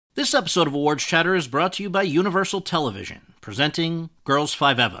This episode of Awards Chatter is brought to you by Universal Television, presenting Girls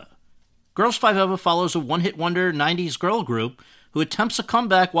 5 Eva. Girls 5 Eva follows a one-hit wonder 90s girl group who attempts a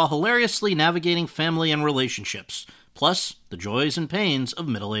comeback while hilariously navigating family and relationships, plus the joys and pains of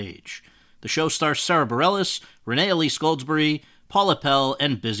middle age. The show stars Sarah Bareilles, Renee Elise Goldsberry, Paula Pell,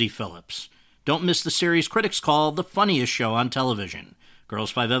 and Busy Phillips. Don't miss the series critics call the funniest show on television.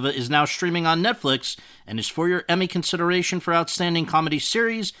 Girls 5 Eva is now streaming on Netflix and is for your Emmy consideration for Outstanding Comedy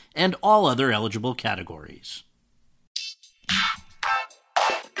Series and all other eligible categories.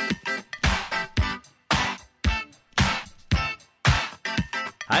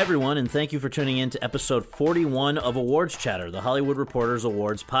 Hi, everyone, and thank you for tuning in to episode 41 of Awards Chatter, the Hollywood Reporter's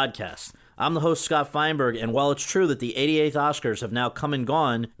Awards podcast. I'm the host, Scott Feinberg, and while it's true that the 88th Oscars have now come and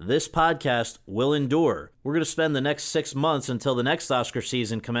gone, this podcast will endure. We're going to spend the next 6 months until the next Oscar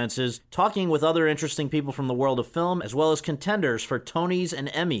season commences talking with other interesting people from the world of film, as well as contenders for Tonys and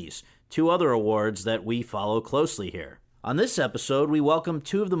Emmys, two other awards that we follow closely here. On this episode, we welcome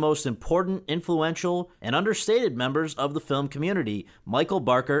two of the most important, influential, and understated members of the film community, Michael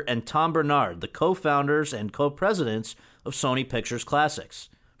Barker and Tom Bernard, the co-founders and co-presidents of Sony Pictures Classics.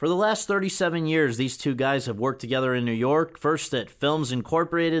 For the last 37 years, these two guys have worked together in New York, first at Films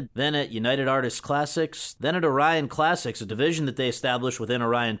Incorporated, then at United Artists Classics, then at Orion Classics, a division that they established within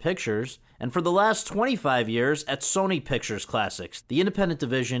Orion Pictures, and for the last 25 years at Sony Pictures Classics, the independent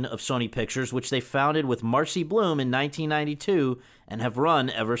division of Sony Pictures, which they founded with Marcy Blum in 1992 and have run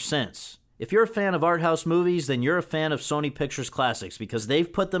ever since. If you're a fan of art house movies, then you're a fan of Sony Pictures Classics because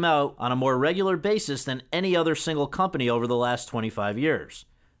they've put them out on a more regular basis than any other single company over the last 25 years.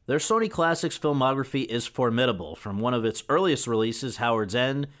 Their Sony Classics filmography is formidable, from one of its earliest releases, Howard's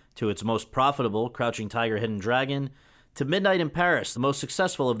End, to its most profitable, Crouching Tiger, Hidden Dragon, to Midnight in Paris, the most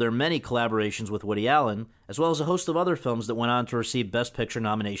successful of their many collaborations with Woody Allen, as well as a host of other films that went on to receive Best Picture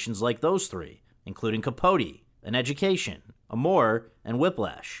nominations like those three, including Capote, An Education, Amour, and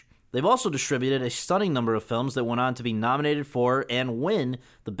Whiplash. They've also distributed a stunning number of films that went on to be nominated for and win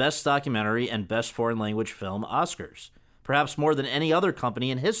the Best Documentary and Best Foreign Language Film Oscars, perhaps more than any other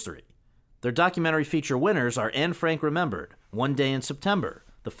company in history. Their documentary feature winners are Anne Frank Remembered, One Day in September,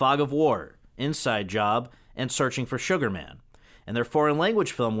 The Fog of War, Inside Job, and Searching for Sugar Man. And their foreign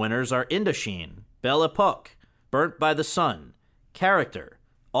language film winners are Indochine, Belle Epoque, Burnt by the Sun, Character,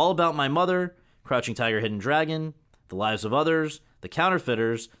 All About My Mother, Crouching Tiger, Hidden Dragon, The Lives of Others, The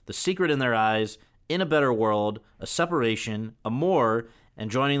Counterfeiters, The Secret in Their Eyes, In a Better World, A Separation, Amour, and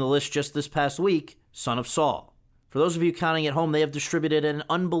joining the list just this past week, Son of Saul. For those of you counting at home, they have distributed an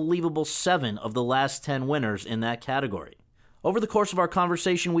unbelievable 7 of the last 10 winners in that category. Over the course of our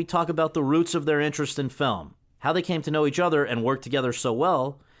conversation, we talk about the roots of their interest in film, how they came to know each other and work together so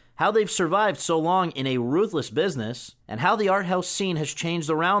well, how they've survived so long in a ruthless business, and how the art house scene has changed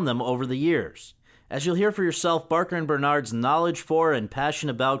around them over the years. As you'll hear for yourself, Barker and Bernard's knowledge for and passion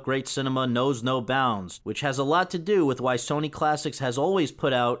about great cinema knows no bounds, which has a lot to do with why Sony Classics has always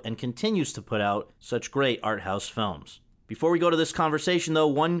put out and continues to put out such great art house films. Before we go to this conversation, though,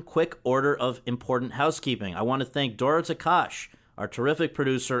 one quick order of important housekeeping. I want to thank Dora Takash, our terrific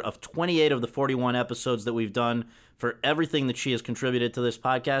producer of 28 of the 41 episodes that we've done, for everything that she has contributed to this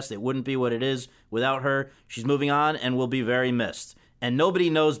podcast. It wouldn't be what it is without her. She's moving on and will be very missed. And nobody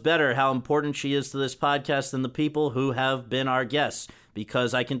knows better how important she is to this podcast than the people who have been our guests,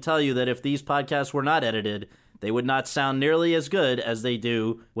 because I can tell you that if these podcasts were not edited, they would not sound nearly as good as they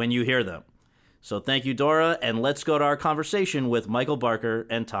do when you hear them. So thank you, Dora, and let's go to our conversation with Michael Barker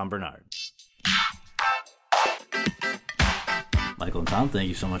and Tom Bernard. Michael and Tom, thank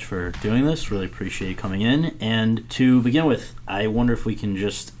you so much for doing this. Really appreciate you coming in. And to begin with, I wonder if we can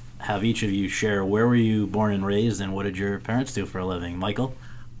just have each of you share, where were you born and raised, and what did your parents do for a living? Michael?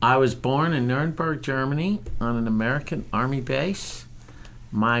 I was born in Nuremberg, Germany, on an American Army base.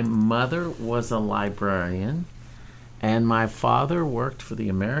 My mother was a librarian, and my father worked for the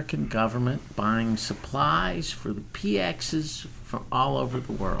American government buying supplies for the PXs from all over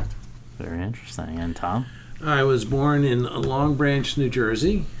the world. Very interesting. And Tom? I was born in Long Branch, New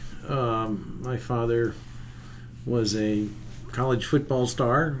Jersey. My father was a college football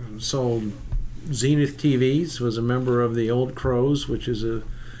star, sold Zenith TVs, was a member of the Old Crows, which is a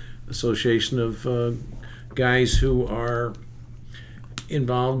association of guys who are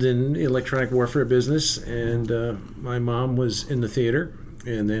involved in electronic warfare business, and my mom was in the theater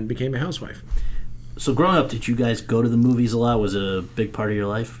and then became a housewife. So growing up, did you guys go to the movies a lot? Was it a big part of your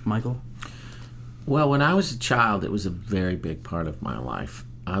life, Michael? Well, when I was a child, it was a very big part of my life.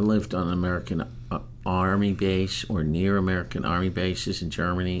 I lived on an American Army base or near American Army bases in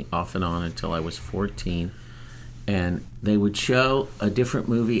Germany off and on until I was 14. and they would show a different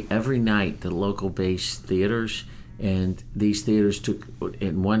movie every night, the local base theaters. And these theaters took,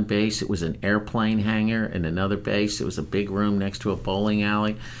 in one base, it was an airplane hangar. In another base, it was a big room next to a bowling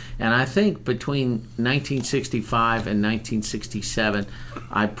alley. And I think between 1965 and 1967,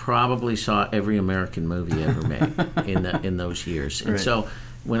 I probably saw every American movie ever made in those years. And so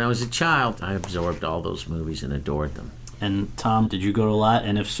when I was a child, I absorbed all those movies and adored them. And Tom, did you go to a lot?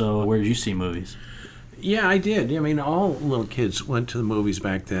 And if so, where did you see movies? Yeah, I did. I mean, all little kids went to the movies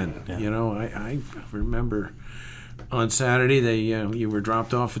back then. Yeah. You know, I remember on Saturday you were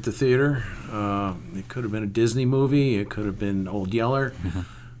dropped off at the theater. It could have been a Disney movie. It could have been Old Yeller. Mm-hmm.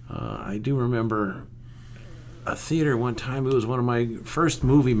 I do remember a theater one time. It was one of my first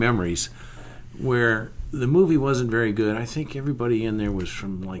movie memories where the movie wasn't very good. I think everybody in there was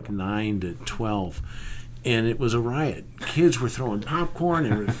from like 9 to 12. And it was a riot. Kids were throwing popcorn,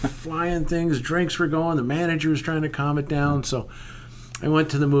 they were flying things, drinks were going, the manager was trying to calm it down. So I went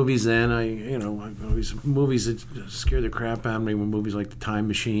to the movies then. Movies that scared the crap out of me were movies like The Time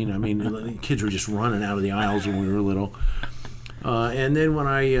Machine. I mean, kids were just running out of the aisles when we were little. And then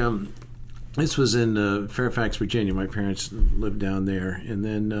when this was in Fairfax, Virginia. My parents lived down there. And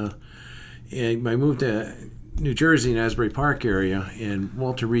then and I moved to New Jersey in Asbury Park area, and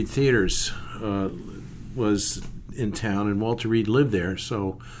Walter Reed Theaters was in town, and Walter Reed lived there,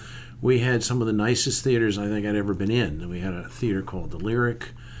 so we had some of the nicest theaters I think I'd ever been in. We had a theater called the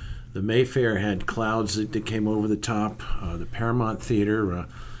Lyric. The Mayfair had clouds that came over the top. The Paramount Theater,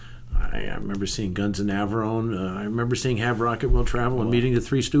 I remember seeing Guns N' Navarone. I remember seeing Have Rocket Will Travel and meeting the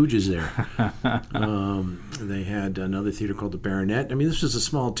Three Stooges there. They had another theater called the Baronet. I mean, this was a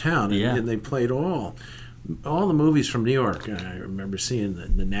small town, and they played all the movies from New York. I remember seeing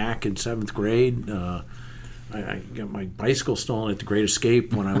the Knack in 7th grade. I got my bicycle stolen at the Great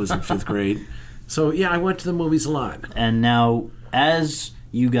Escape when I was in 5th grade. So, yeah, I went to the movies a lot. And now, as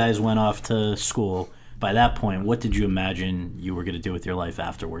you guys went off to school, by that point, what did you imagine you were going to do with your life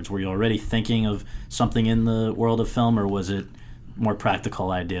afterwards? Were you already thinking of something in the world of film, or was it more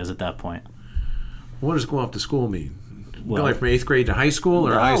practical ideas at that point? What does go off to school mean? Well, go like from 8th grade to high school,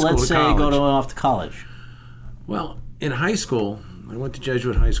 or high school let's to say college? you go off to college. Well, in high school, I went to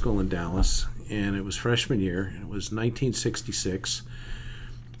Jesuit High School in Dallas, and it was freshman year. It was 1966,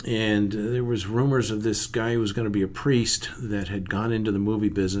 and there was rumors of this guy who was going to be a priest that had gone into the movie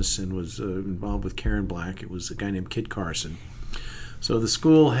business and was involved with Karen Black. It was a guy named Kit Carson. So the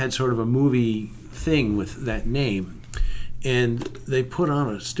school had sort of a movie thing with that name, and they put on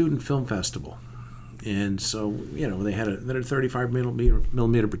a student film festival. And so, you know, they had a 35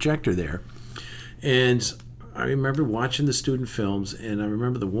 millimeter projector there. And I remember watching the student films, and I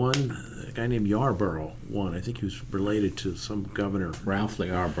remember a guy named Yarborough won. I think he was related to some governor, Ralph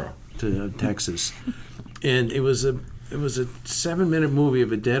Yarborough, to Texas. And it was a 7-minute movie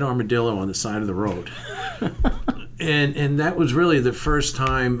of a dead armadillo on the side of the road. and that was really the first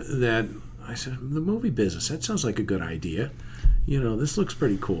time that I said, the movie business, that sounds like a good idea. You know, this looks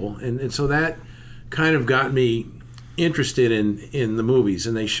pretty cool. And so that kind of got me interested in the movies.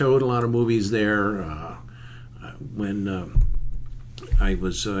 And they showed a lot of movies there. When I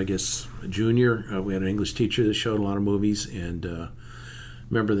was, I guess, a junior, we had an English teacher that showed a lot of movies, and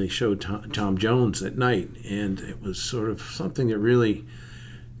remember they showed Tom Jones at night, and it was sort of something that really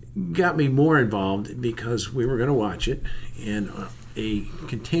got me more involved because we were going to watch it, and a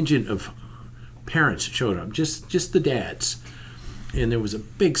contingent of parents showed up, just the dads, and there was a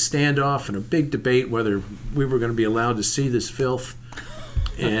big standoff and a big debate whether we were going to be allowed to see this filth,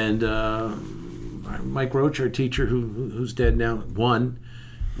 and Mike Roach, our teacher, who's dead now, won.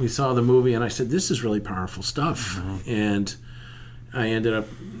 We saw the movie, and I said, this is really powerful stuff. Mm-hmm. And I ended up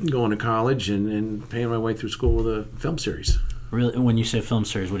going to college and paying my way through school with a film series. Really? When you say film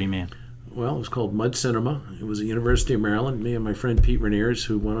series, what do you mean? Well, it was called Mud Cinema. It was at the University of Maryland. Me and my friend Pete Rainiers,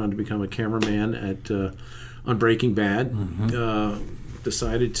 who went on to become a cameraman on Breaking Bad,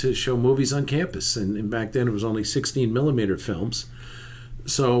 decided to show movies on campus. And back then it was only 16 millimeter films.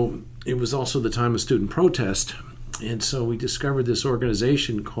 So it was also the time of student protest, and so we discovered this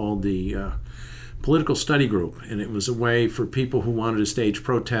organization called the Political Study Group, and it was a way for people who wanted to stage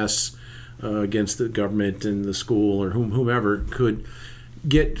protests against the government and the school or whomever could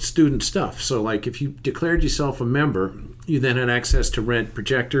get student stuff. So like if you declared yourself a member, you then had access to rent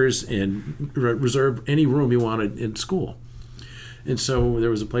projectors and reserve any room you wanted in school. And so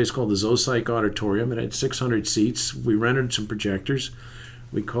there was a place called the Zopsych Auditorium. It had 600 seats. We rented some projectors.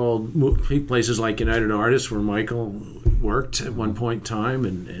 We called places like United Artists, where Michael worked at one point in time,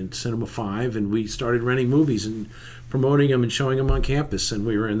 and Cinema 5, and we started renting movies and promoting them and showing them on campus. And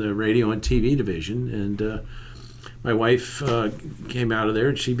we were in the radio and TV division, and My wife came out of there,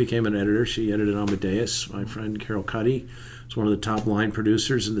 and she became an editor. She edited Amadeus. My friend Carol Cuddy was one of the top line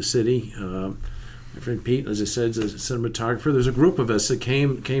producers in the city. My friend Pete, as I said, is a cinematographer. There's a group of us that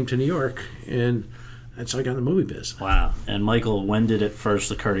came to New York, and that's how I got in the movie biz. Wow. And Michael, when did it first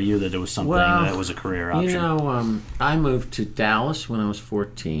occur to you that it was something that was a career option? You know, I moved to Dallas when I was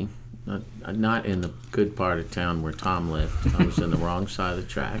 14. Not in the good part of town where Tom lived. I was in the wrong side of the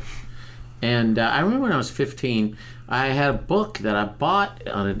track. And I remember when I was 15, I had a book that I bought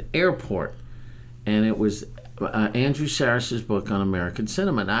on an airport, and it was Andrew Sarris's book on American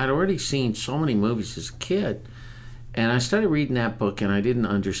cinema. And I had already seen so many movies as a kid, and I started reading that book, and I didn't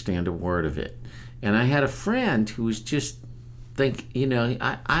understand a word of it. And I had a friend who was just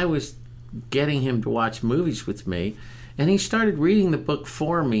I was getting him to watch movies with me, and he started reading the book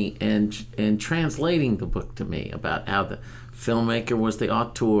for me and translating the book to me about how the filmmaker was the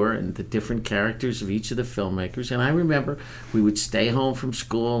auteur and the different characters of each of the filmmakers. And I remember we would stay home from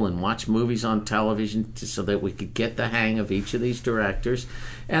school and watch movies on television so that we could get the hang of each of these directors.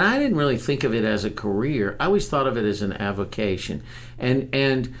 And I didn't really think of it as a career. I always thought of it as an avocation.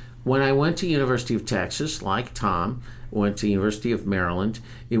 And when I went to University of Texas, like Tom, went to University of Maryland,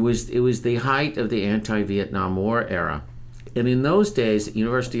 it was the height of the anti-Vietnam War era. And in those days at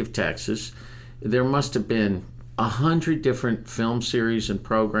University of Texas, there must have been 100 different film series and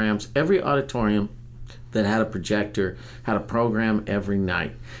programs. Every auditorium that had a projector had a program every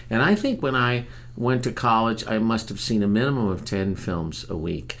night. And I think when I went to college, I must have seen a minimum of 10 films a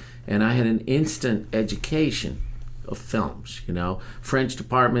week. And I had an instant education of films, you know. French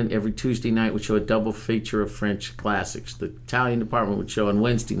department every Tuesday night would show a double feature of French classics. The Italian department would show on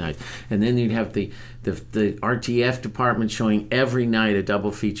Wednesday night. And then you'd have the RTF department showing every night a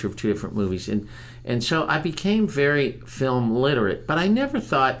double feature of 2 different movies. And so I became very film literate, but I never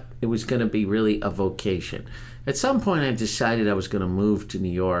thought it was going to be really a vocation. At some point I decided I was going to move to New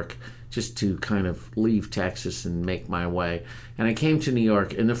York just to kind of leave Texas and make my way. And I came to New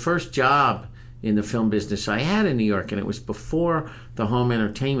York, and the first job in the film business I had in New York, and it was before the home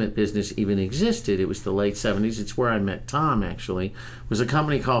entertainment business even existed. It was the late 70s. It's where I met Tom, actually. Was a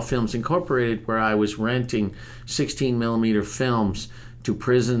company called Films Incorporated, where I was renting 16-millimeter films to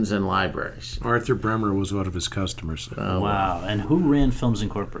prisons and libraries. Arthur Bremer was one of his customers. Wow. And who ran Films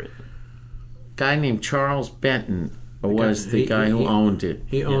Incorporated? A guy named Charles Benton was the guy who owned it.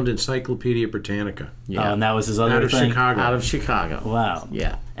 He owned Encyclopedia Britannica. Yeah. And that was his other thing? Out of Chicago. Wow.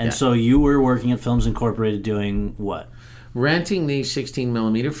 Yeah. And so you were working at Films Incorporated doing what? Renting these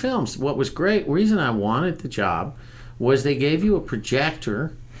 16-millimeter films. What was great, reason I wanted the job, was they gave you a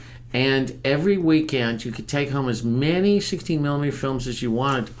projector, and every weekend you could take home as many 16-millimeter films as you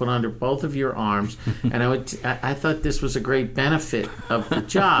wanted to put under both of your arms. And I thought this was a great benefit of the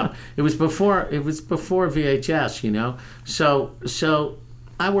job. It was before VHS, you know. So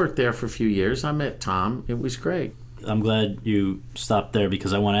I worked there for a few years. I met Tom. It was great. I'm glad you stopped there,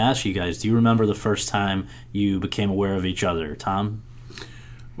 because I want to ask you guys, do you remember the first time you became aware of each other? Tom?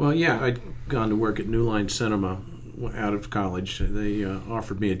 Well, yeah, I'd gone to work at New Line Cinema out of college. They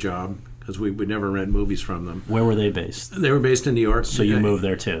offered me a job because we would never rent movies from them. Where were they based? They were based in New York. So you moved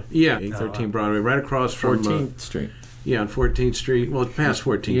there too? Yeah, 813 Broadway, right across from 14th Street. Yeah, on 14th Street. Well, past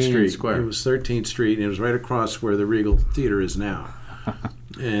 14th Union Street. Square. It was 13th Street, and it was right across where the Regal Theater is now.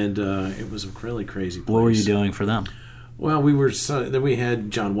 And it was a really crazy place. What were you doing for them? Well, then we had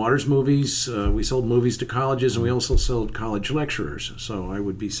John Waters movies. We sold movies to colleges, and we also sold college lecturers. So I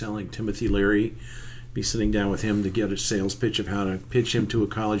would be selling Timothy Leary, be sitting down with him to get a sales pitch of how to pitch him to a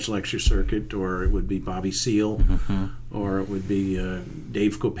college lecture circuit, or it would be Bobby Seale, or it would be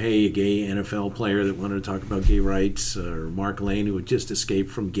Dave Copay, a gay NFL player that wanted to talk about gay rights, or Mark Lane, who had just escaped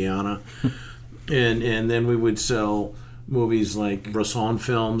from Guyana. and then we would sell movies like Bresson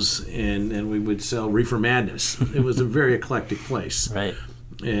films, and we would sell Reefer Madness. It was a very eclectic place. Right.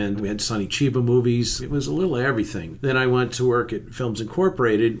 And we had Sonny Chiba movies. It was a little of everything. Then I went to work at Films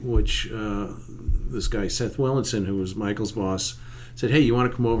Incorporated, which this guy, Seth Willinson, who was Michael's boss, said, hey, you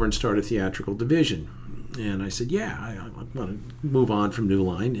want to come over and start a theatrical division? And I said, yeah, I want to move on from New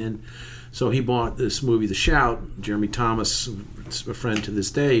Line. And so he bought this movie, The Shout. Jeremy Thomas, a friend to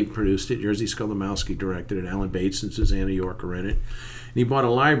this day, produced it. Jerzy Skolimowski directed it. Alan Bates and Susanna York are in it. And he bought a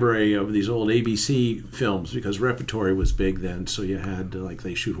library of these old ABC films because repertory was big then. So you had, like,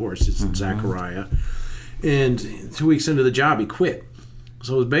 They Shoot Horses and Zachariah. And 2 weeks into the job, he quit.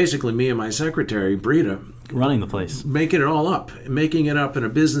 So it was basically me and my secretary, Brita, running the place, making it all up, making it up in a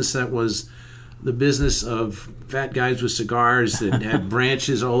business that was the business of fat guys with cigars that had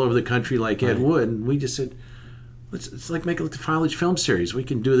branches all over the country like Ed Wood. And we just said, it's like making a college film series. We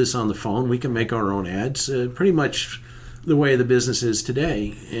can do this on the phone. We can make our own ads. Pretty much the way the business is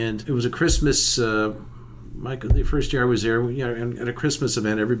today. And it was a Christmas. The first year I was there, at a Christmas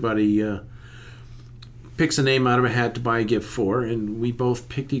event, everybody picks a name out of a hat to buy a gift for, and we both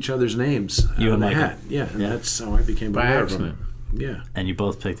picked each other's names out of the hat. Yeah, and that's how I became aware of them. Yeah. And you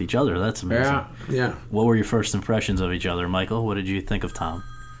both picked each other. That's amazing. Yeah. What were your first impressions of each other, Michael? What did you think of Tom?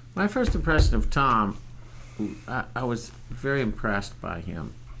 My first impression of Tom, I was very impressed by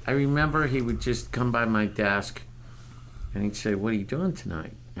him. I remember he would just come by my desk and he'd say, "What are you doing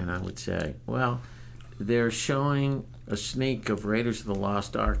tonight?" And I would say, "Well, they're showing a sneak of Raiders of the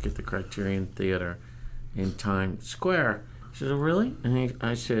Lost Ark at the Criterion Theater in Times Square." He said, "Oh, really?" And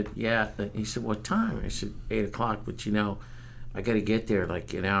I said, "Yeah." He said, "What time?" I said, 8 o'clock, but I got to get there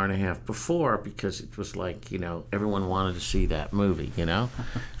like an hour and a half before because it was like, everyone wanted to see that movie,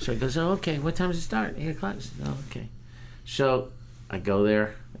 So he goes, "Oh, okay, what time does it start?" 8 o'clock. I said, "Oh, okay." So I go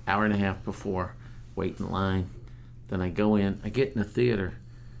there, hour and a half before, wait in line. Then I go in, I get in the theater,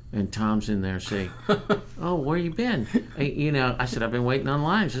 and Tom's in there saying, "Oh, where you been?" I said, "I've been waiting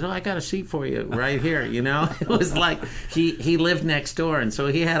online." He says, "Oh, I got a seat for you right here." It was like he lived next door, and so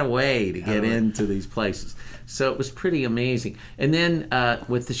he had a way to get into these places. So it was pretty amazing. And then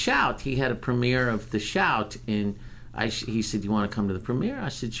with The Shout, he had a premiere of The Shout, and he said, "You want to come to the premiere?" I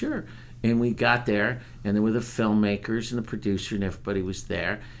said, "Sure." And we got there, and there were the filmmakers and the producer, and everybody was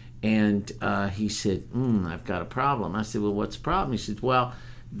there. And he said, "I've got a problem." I said, "Well, what's the problem?" He said, "Well,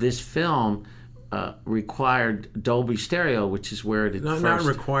 this film required Dolby Stereo, which is where it not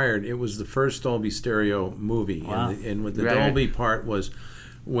required. It was the first Dolby Stereo movie, wow. and with the Dolby part was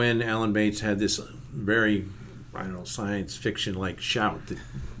when Alan Bates had this very, science fiction like shout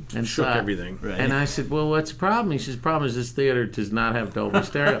that shook everything. Right. And I said, "Well, what's the problem?" He says, "The problem is this theater does not have Dolby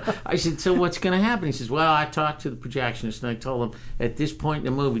Stereo." I said, "So what's going to happen?" He says, "Well, I talked to the projectionist and I told him at this point in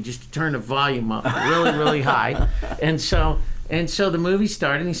the movie just to turn the volume up really, really high." And so the movie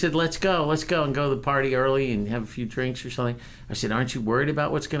started, and he said, let's go and go to the party early and have a few drinks or something. I said, "Aren't you worried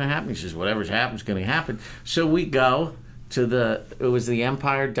about what's going to happen?" He says, "Whatever's happen's going to happen." So we go to it was the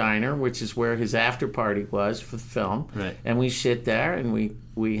Empire Diner, which is where his after party was for the film. Right. And we sit there and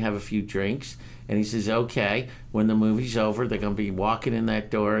we have a few drinks. And he says, "Okay, when the movie's over, they're going to be walking in that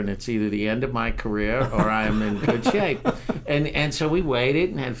door, and it's either the end of my career or I am in good shape." And so we waited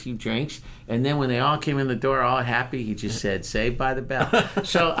and had a few drinks. And then when they all came in the door, all happy, he just said, "Saved by the Bell."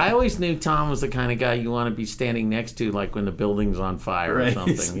 So I always knew Tom was the kind of guy you want to be standing next to, like when the building's on fire or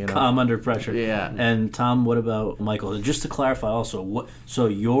something. He's calm under pressure. Yeah. And Tom, what about Michael? And just to clarify also, so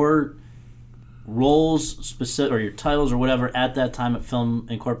your roles specific or your titles or whatever at that time at Film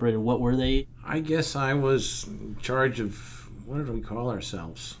Incorporated, what were they? I guess I was in charge of, what did we call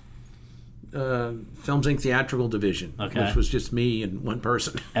ourselves? Films Inc. Theatrical Division, which was just me and one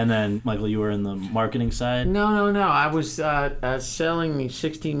person. And then, Michael, you were in the marketing side? No. I was selling the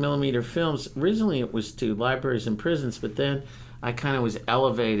 16mm films. Originally, it was to libraries and prisons, but then I kind of was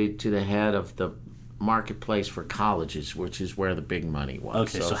elevated to the head of the marketplace for colleges, which is where the big money was.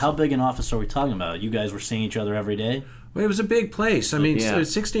 Okay, so how big an office are we talking about? You guys were seeing each other every day? Well, it was a big place. I mean,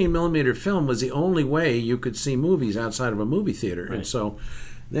 16mm film was the only way you could see movies outside of a movie theater. Right. And so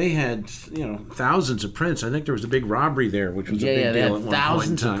they had, thousands of prints. I think there was a big robbery there, which was a big deal at one point in time.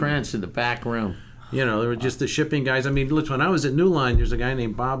 Thousands of prints in the back room. There were just the shipping guys. I mean, look, when I was at New Line, there's a guy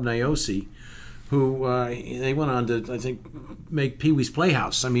named Bob Niosi who they went on to, I think, make Pee-wee's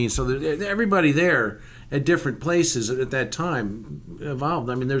Playhouse. I mean, so everybody there at different places at that time evolved.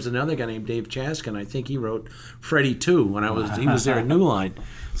 I mean, there's another guy named Dave Chaskin. I think he wrote Freddy 2 when he was there at New Line.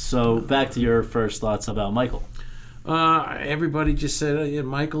 So back to your first thoughts about Michael. Everybody just said,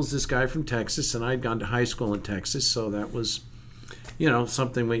 Michael's this guy from Texas, and I'd gone to high school in Texas, so that was,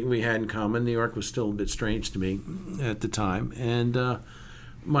 something we had in common. New York was still a bit strange to me at the time, and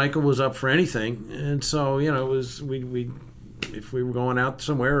Michael was up for anything, and so it was we if we were going out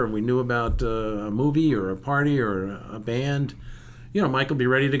somewhere or we knew about a movie or a party or a band, Michael would be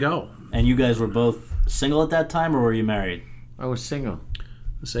ready to go. And you guys were both single at that time, or were you married? I was single.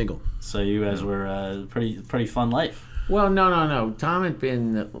 Single. So you guys were pretty fun life. Well, no. Tom had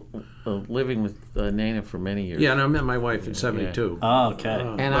been living with Nana for many years. Yeah, and I met my wife in 72. Oh, okay.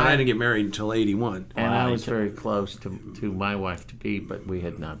 And I didn't get married until 81. And I was very close to my wife to be, but we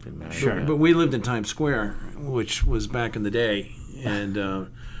had not been married. Sure, but we lived in Times Square, which was back in the day, and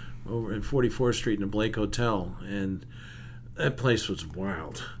over at 44th Street in the Blake Hotel, and that place was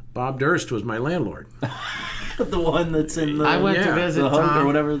wild. Bob Durst was my landlord. The one that's in the... I went to visit Tom, or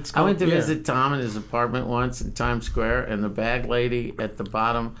whatever it's called. I went to visit Tom in his apartment once in Times Square, and the bag lady at the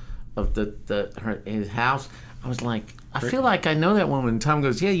bottom of his house, I was like, I feel like I know that woman. And Tom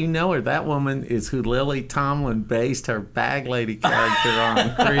goes, yeah, you know her. That woman is who Lily Tomlin based her bag lady character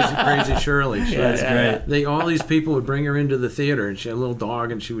on. Crazy Shirley. That's great. All these people would bring her into the theater, and she had a little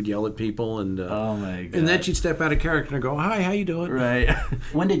dog, and she would yell at people, and oh my god! And then she'd step out of character and go, "Hi, how you doing?" Right.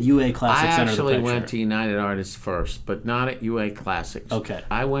 When did UA Classics enter the picture? I actually went to United Artists first, but not at UA Classics. Okay.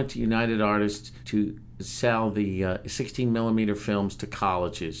 I went to United Artists to sell the 16 millimeter films to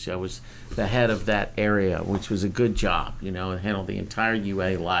colleges. I was the head of that area, which was a good job, and handled the entire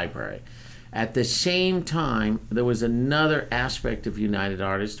UA library. At the same time, there was another aspect of United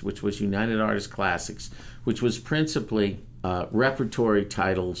Artists, which was United Artists Classics, which was principally repertory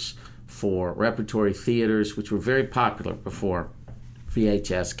titles for repertory theaters, which were very popular before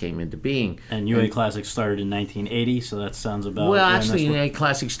VHS came into being. And UA Classics started in 1980, so that sounds about... Well, actually, UA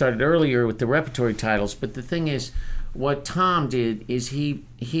Classics started earlier with the repertory titles, but the thing is, what Tom did is he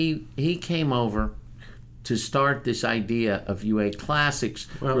came over to start this idea of UA Classics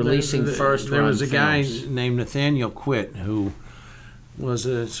releasing first run There was a films. guy named Nathaniel Quitt who was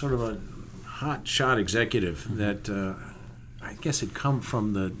a sort of a hot shot executive that I guess had come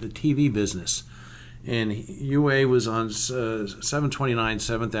from the TV business. And UA was on 729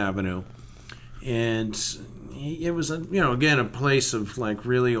 7th Avenue, and it was again a place of like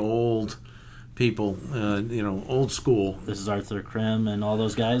really old people, old school. This is Arthur Krim and all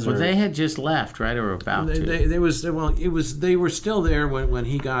those guys. Well, they had just left, right, or about to. They were still there when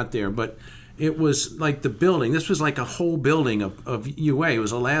he got there, but it was like the building. This was like a whole building of UA. It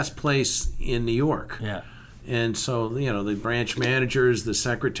was the last place in New York. Yeah. And so, the branch managers, the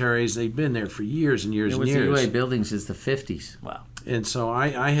secretaries, they'd been there for years and years and years. It was the UA buildings since the 50s. Wow. And so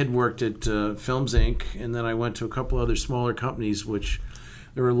I had worked at Films Inc., and then I went to a couple other smaller companies, which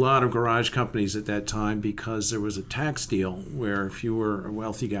there were a lot of garage companies at that time because there was a tax deal where if you were a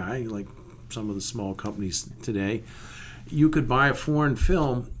wealthy guy, like some of the small companies today, you could buy a foreign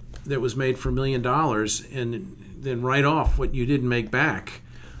film that was made for $1 million and then write off what you didn't make back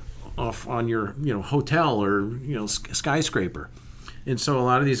off on your hotel or skyscraper. And so a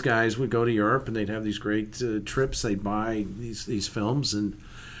lot of these guys would go to Europe and they'd have these great trips. They'd buy these films, and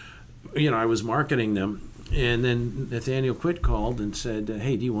I was marketing them. And then Nathaniel Quitt called and said,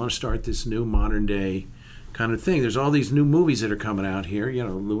 hey, do you want to start this new modern day kind of thing? There's all these new movies that are coming out here.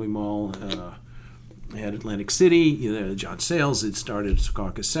 Louis Malle had Atlantic City. John Sayles had started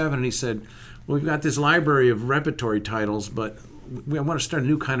Secaucus 7. And he said, well, we've got this library of repertory titles, but I want to start a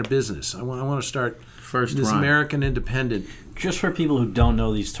new kind of business. I want to start first this run. American independent. Just for people who don't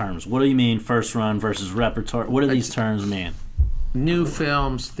know these terms, what do you mean first run versus repertory? What do these terms mean? New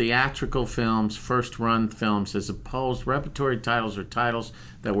films, theatrical films, first run films, as opposed repertory titles are titles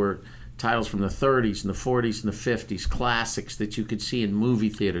that were titles from the 30s and the 40s and the 50s, classics that you could see in movie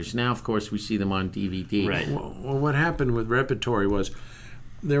theaters. Now, of course, we see them on DVD. Right. Well, what happened with repertory was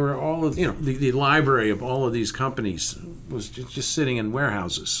there were all of the library of all of these companies was just sitting in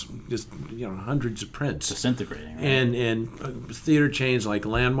warehouses, just hundreds of prints, Disintegrating. Right? And theater chains like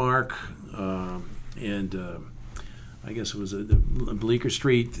Landmark and I guess it was the Bleecker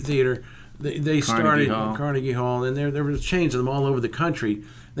Street Theater. They started Carnegie Hall, and there were chains of them all over the country.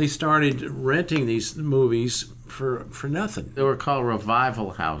 They started renting these movies for nothing. They were called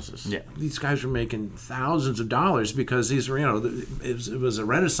revival houses. Yeah, these guys were making thousands of dollars because these were it was a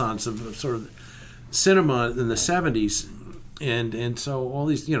renaissance of sort of cinema in the 70s, and so all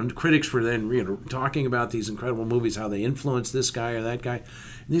these critics were then talking about these incredible movies, how they influenced this guy or that guy,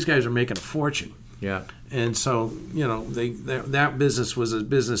 and these guys were making a fortune. Yeah, and so that business was a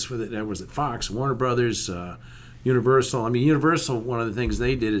business that was at Fox, Warner Brothers. Universal. I mean, Universal, one of the things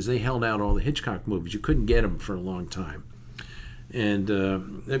they did is they held out all the Hitchcock movies. You couldn't get them for a long time. And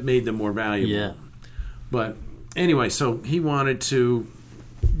that made them more valuable. Yeah. But anyway, so he wanted to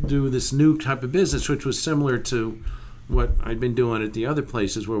do this new type of business, which was similar to what I'd been doing at the other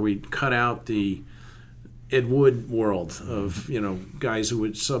places where we'd cut out the Ed Wood world of, guys who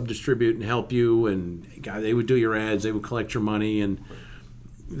would sub-distribute and help you, and they would do your ads, they would collect your money, and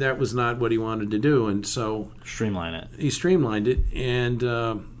that was not what he wanted to do, and so streamline it. He streamlined it, and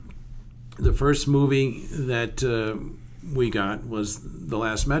the first movie that we got was The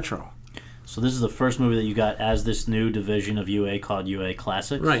Last Metro. So this is the first movie that you got as this new division of UA called UA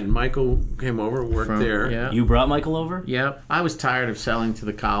Classics? Right, and Michael came over, worked there. Yeah. You brought Michael over? Yeah. I was tired of selling to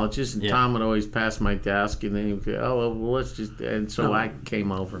the colleges, and Tom would always pass my desk, and then he would say, let's just... And so I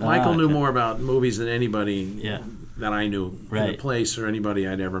came over. Michael knew more about movies than anybody that I knew in the place or anybody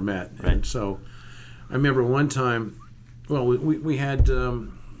I'd ever met. Right. And so I remember one time, we had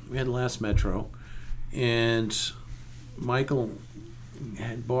Last Metro, and Michael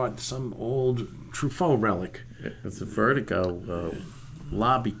had bought some old Truffaut relic. It's a Vertigo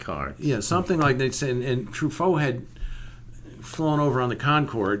lobby car. Yeah, something like that. And Truffaut had flown over on the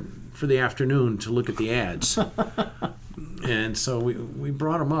Concorde for the afternoon to look at the ads. And so we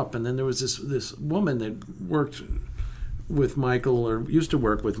brought him up, and then there was this woman that worked with Michael, or used to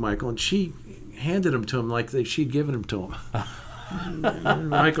work with Michael, and she handed him to him like she'd given him to him. And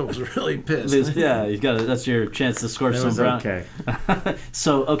Michael was really pissed. Yeah, that's your chance to score some brown. Okay.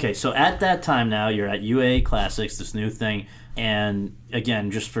 So at that time now, you're at UA Classics, this new thing, and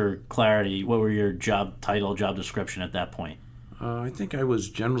again, just for clarity, what were your job title, job description at that point? I think I was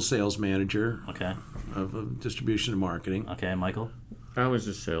general sales manager. Okay. Of distribution and marketing. Okay, Michael? I was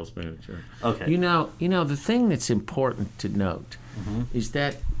a sales manager. Okay. You know, the thing that's important to note is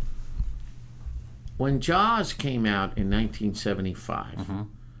that when Jaws came out in 1975,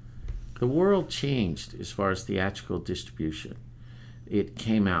 the world changed as far as theatrical distribution. It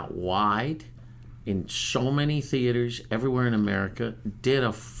came out wide in so many theaters everywhere in America, did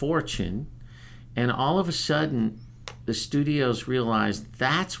a fortune, and all of a sudden the studios realized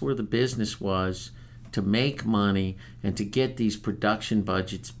that's where the business was, to make money and to get these production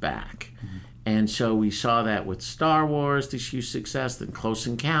budgets back. And so we saw that with Star Wars, this huge success, then Close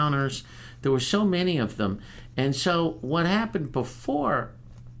Encounters. There were so many of them. And so what happened before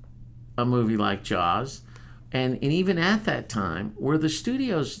a movie like Jaws, and even at that time, were the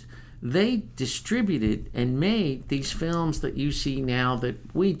studios, they distributed and made these films that you see now that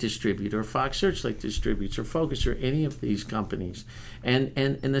we distribute, or Fox Searchlight distributes, or Focus, or any of these companies. And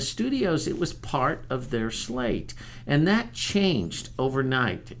the studios, it was part of their slate. And that changed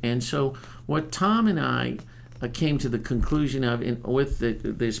overnight. And so what Tom and I came to the conclusion of, with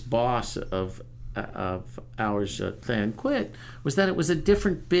this boss of ours, Than Quit, was that it was a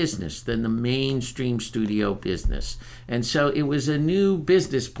different business than the mainstream studio business. And so it was a new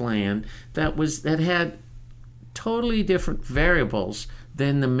business plan that had totally different variables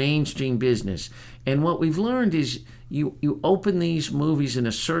than the mainstream business. And what we've learned is you open these movies in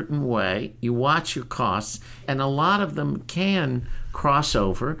a certain way, you watch your costs, and a lot of them can cross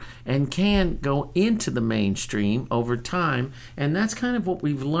over and can go into the mainstream over time. And that's kind of what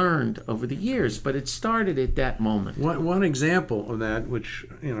we've learned over the years, but it started at that moment. One example of that, which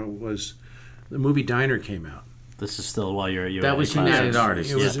was the movie Diner came out. This is still while you're at UA. That was United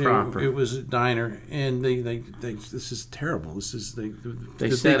Artists. It was a Diner, and they this is terrible. This is they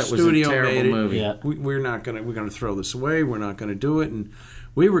the said big it was studio a terrible made it. movie. Yeah. We're gonna throw this away. We're not gonna do it. And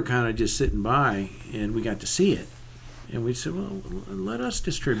we were kind of just sitting by, and we got to see it, and we said, well, let us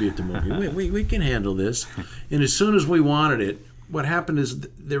distribute the movie. we can handle this. And as soon as we wanted it, what happened is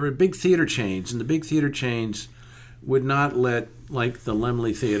there were big theater chains, and the big theater chains would not let, like the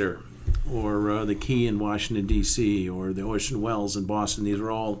Laemmle Theater, or the Key in Washington, D.C., or the Orson Welles in Boston. These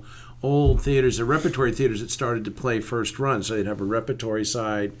were all old theaters. They're repertory theaters that started to play first run. So they'd have a repertory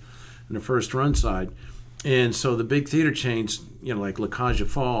side and a first run side. And so the big theater chains, like La Cage aux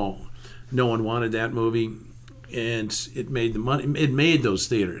Folles, no one wanted that movie. And it made the money. It made those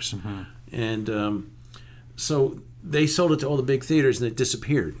theaters. And so they sold it to all the big theaters, and it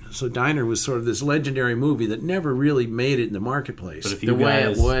disappeared. So Diner was sort of this legendary movie that never really made it in the marketplace. But if The way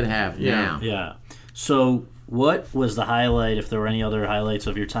it would have now. Yeah. So what was the highlight, if there were any other highlights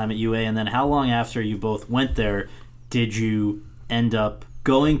of your time at UA? And then how long after you both went there did you end up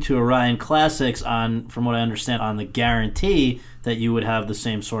going to Orion Classics on, from what I understand, on the guarantee that you would have the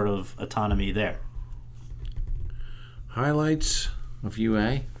same sort of autonomy there? Highlights Of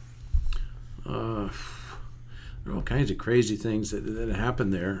UA? There are all kinds of crazy things that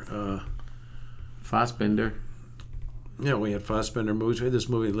happened there. Fassbinder. We had Fassbinder movies. We had this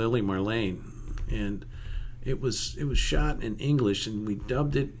movie Lily Marlene, and it was shot in English, and we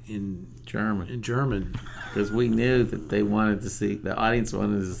dubbed it in German. Because we knew that the audience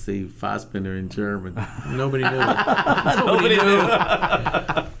wanted to see Fassbinder in German. Nobody knew it. Nobody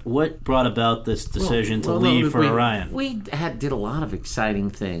knew. What brought about this decision to leave for Orion? We did a lot of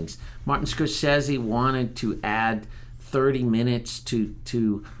exciting things. Martin Scorsese wanted to add 30 minutes to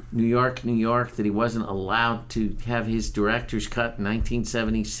New York, New York, that he wasn't allowed to have his director's cut in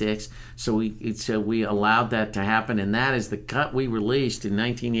 1976. So we allowed that to happen, and that is the cut we released in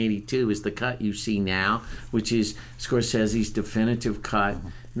 1982 is the cut you see now, which is Scorsese's definitive cut.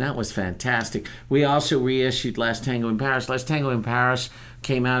 And that was fantastic. We also reissued Last Tango in Paris. Last Tango in Paris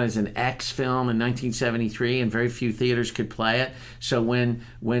came out as an X film in 1973, and very few theaters could play it. So when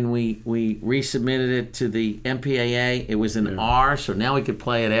we resubmitted it to the MPAA, it was an R, so now we could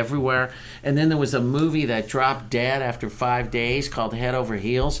play it everywhere. And then there was a movie that dropped dead after 5 days called Head Over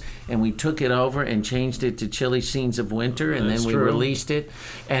Heels, and we took it over and changed it to Chilly Scenes of Winter, and then we released it.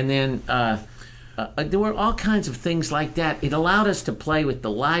 And then there were all kinds of things like that. It allowed us to play with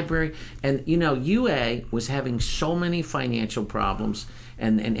the library. And, UA was having so many financial problems,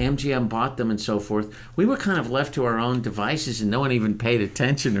 and MGM bought them and so forth. We were kind of left to our own devices, and no one even paid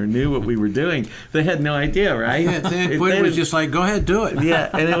attention or knew what we were doing. They had no idea, right? Yeah, it was just like, go ahead, do it. Yeah,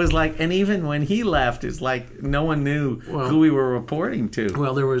 and it was like, and even when he left, it's like no one knew who we were reporting to.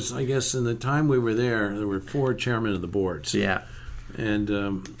 Well, there was, I guess, in the time we were there were 4 chairmen of the boards. Yeah.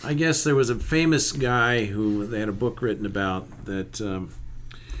 And I guess there was a famous guy who they had a book written about that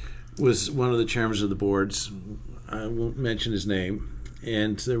was one of the chairmen of the boards. I won't mention his name.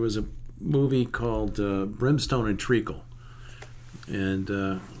 And there was a movie called Brimstone and Treacle.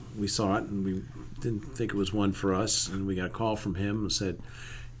 And we saw it, and we didn't think it was one for us. And we got a call from him and said,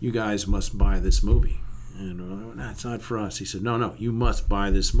 "You guys must buy this movie." And that's not for us. He said, no, you must buy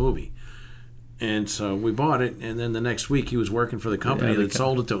this movie. And so we bought it, and then the next week he was working for the company that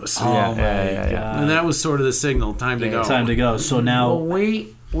sold it to us. Oh, my God. And that was sort of the signal, time to go. Time to go. So now... Well,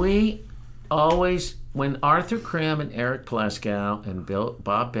 we always, when Arthur Krim and Eric Pleskow and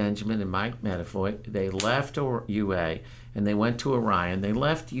Bob Benjamin and Mike Metafoy, they left UA, and they went to Orion. They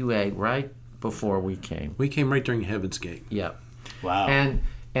left UA right before we came. We came right during Heaven's Gate. Yep. Wow.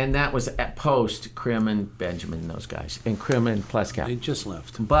 And that was at post Krim and Benjamin and those guys, and Krim and Pleskow. They just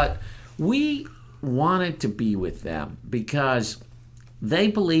left. But we wanted to be with them because they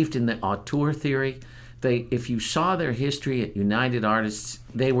believed in the auteur theory. If you saw their history at United Artists,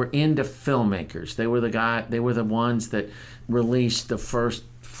 they were into filmmakers. They were the ones that released the first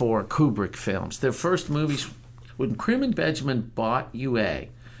 4 Kubrick films. Their first movies, when Krim and Benjamin bought UA,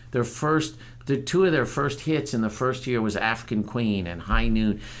 the 2 of their first hits in the first year was African Queen and High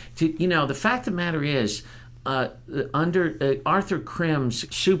Noon. The fact of the matter is, under Arthur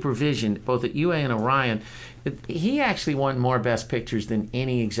Krim's supervision, both at UA and Orion, he actually won more Best Pictures than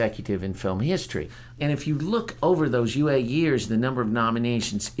any executive in film history. And if you look over those UA years, the number of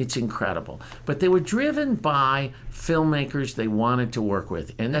nominations, it's incredible. But they were driven by filmmakers they wanted to work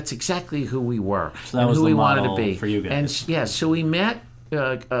with, and that's exactly who we were. So that was who the we model wanted to be. For you guys. And so we met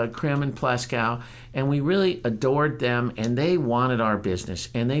Krim and Pleskow, and we really adored them, and they wanted our business.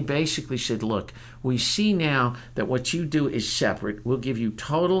 And they basically said, look, we see now that what you do is separate. We'll give you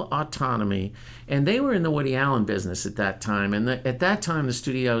total autonomy. And they were in the Woody Allen business at that time. And at that time, the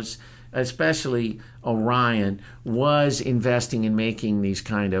studios, especially Orion, was investing in making these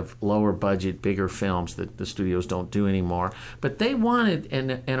kind of lower budget, bigger films that the studios don't do anymore. But they wanted,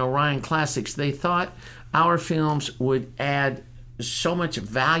 in Orion Classics, they thought our films would add so much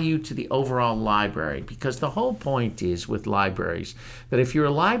value to the overall library, because the whole point is with libraries that if your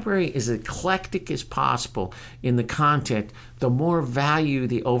library is as eclectic as possible in the content, the more value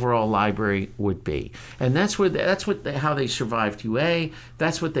the overall library would be. And how they survived UA.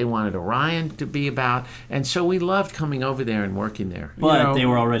 That's what they wanted Orion to be about. And so we loved coming over there and working there. But they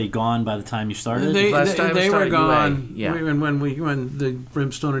were already gone by the time you started? They were gone. Yeah. When the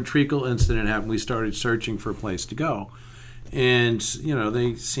Brimstone and Treacle incident happened, we started searching for a place to go. And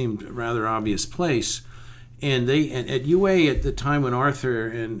they seemed a rather obvious place, and at UA at the time when Arthur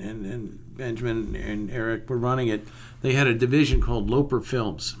and Benjamin and Eric were running it, they had a division called Loper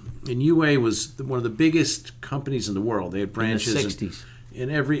Films, and UA was one of the biggest companies in the world. They had branches in the 60s. in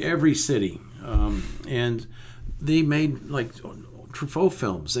every city, and they made like Truffaut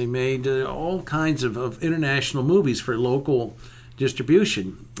films. They made all kinds of international movies for local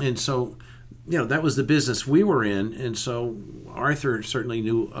distribution, and so. That was the business we were in, and so Arthur certainly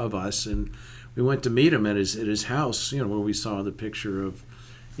knew of us, and we went to meet him at his house, where we saw the picture of,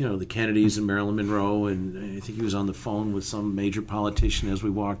 the Kennedys and Marilyn Monroe, and I think he was on the phone with some major politician as we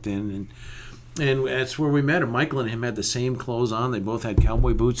walked in, and that's where we met him. Michael and him had the same clothes on. They both had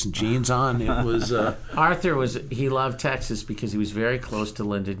cowboy boots and jeans on. It was Arthur he loved Texas because he was very close to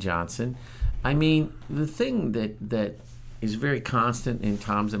Lyndon Johnson. I mean, the thing that is very constant in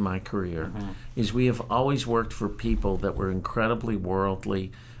Tom's and my career is we have always worked for people that were incredibly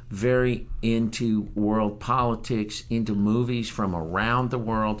worldly, very into world politics, into movies from around the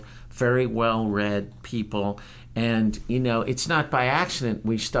world, very well-read people. And, it's not by accident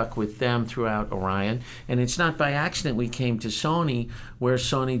we stuck with them throughout Orion, and it's not by accident we came to Sony, where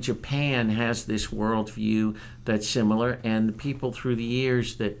Sony Japan has this worldview that's similar, and the people through the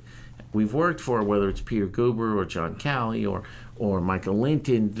years that we've worked for, whether it's Peter Guber or John Calley or Michael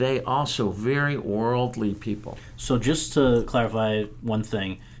Linton, they also very worldly people. So just to clarify one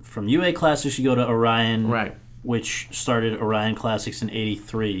thing, from UA Classics you go to Orion, right, which started Orion Classics in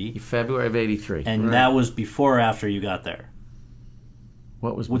 83. February of 83. And that was before or after you got there?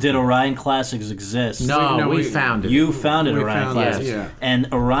 What was? Did Orion Classics exist? No, we found it. You founded We Orion found it, Classics. yeah.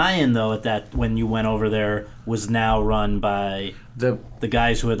 And Orion, though, when you went over there, was now run by the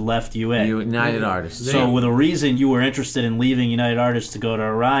guys who had left UA. United Artists. So, with a reason you were interested in leaving United Artists to go to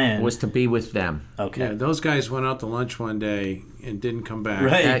Orion was to be with them. Okay. Yeah, those guys went out to lunch one day and didn't come back.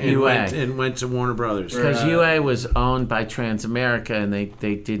 Right. At and UA. went to Warner Brothers. Because UA was owned by Transamerica, and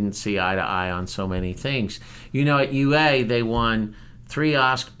they didn't see eye to eye on so many things. At UA, they won 3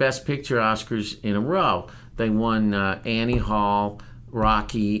 Best Picture Oscars in a row. They won Annie Hall,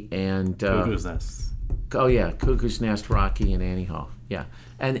 Rocky, and Cuckoo's Nest. Oh yeah, Cuckoo's Nest, Rocky, and Annie Hall. Yeah,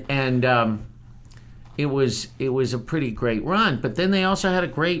 and it was a pretty great run. But then they also had a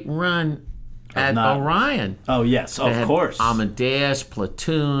great run at Orion. Oh yes, They of had course. Amadeus,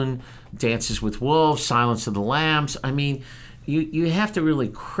 Platoon, Dances with Wolves, Silence of the Lambs. I mean, you have to really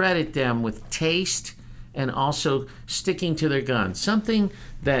credit them with taste and also sticking to their guns. Something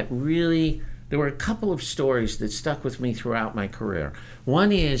that really, there were a couple of stories that stuck with me throughout my career.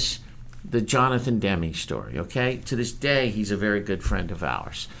 One is the Jonathan Demme story, okay? To this day, he's a very good friend of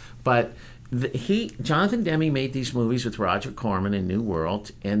ours. But Jonathan Demme made these movies with Roger Corman in New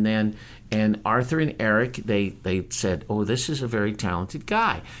World, and Arthur and Eric, they said, oh, this is a very talented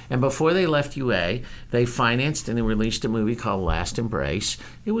guy. And before they left UA, they financed and they released a movie called Last Embrace.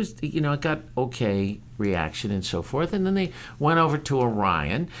 It was, it got okay reaction and so forth. And then they went over to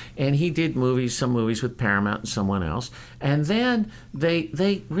Orion, and he did some movies with Paramount and someone else. And then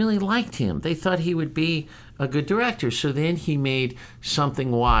they really liked him. They thought he would be a good director. So then he made Something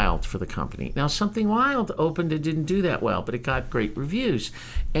Wild for the company. Now, Something Wild opened and didn't do that well, but it got great reviews.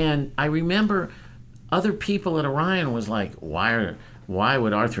 And I remember other people at Orion was like, why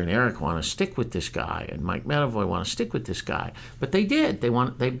would Arthur and Eric want to stick with this guy, and Mike Medavoy want to stick with this guy? But they did.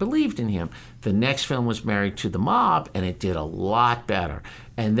 They believed in him. The next film was Married to the Mob, and it did a lot better.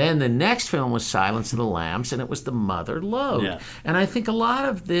 And then the next film was Silence of the Lambs, and it was The Mother Lode. Yeah. And I think a lot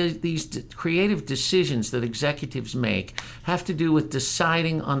of these creative decisions that executives make have to do with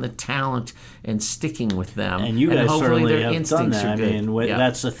deciding on the talent and sticking with them. And you guys hopefully certainly their have done instincts that. are good. I mean, Yeah.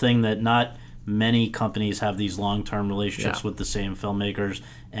 that's a thing that not many companies have, these long-term relationships Yeah. with the same filmmakers.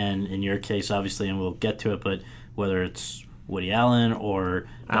 And in your case, obviously, and we'll get to it, but whether it's Woody Allen or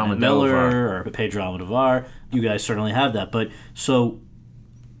Bennett Miller or Pedro Almodovar, you guys certainly have that. But so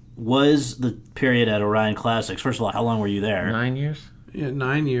was the period at Orion Classics, first of all, how long were you there? 9 years? Yeah,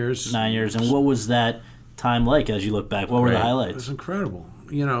 9 years. 9 years. And what was that time like as you look back? What were the It highlights? was incredible.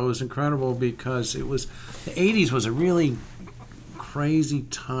 It was incredible because the 80s was a really crazy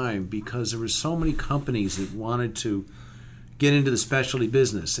time because there were so many companies that wanted to get into the specialty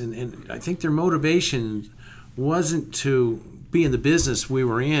business. And I think their motivation wasn't to be in the business we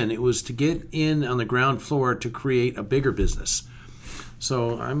were in. It was to get in on the ground floor to create a bigger business.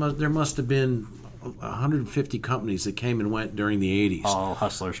 So there must have been 150 companies that came and went during the 80s. All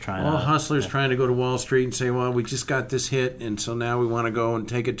hustlers trying to go to Wall Street and say, well, we just got this hit, and so now we want to go and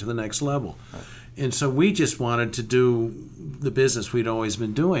take it to the next level. Right. And so we just wanted to do the business we'd always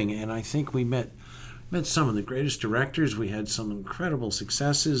been doing. And I think we met some of the greatest directors. We had some incredible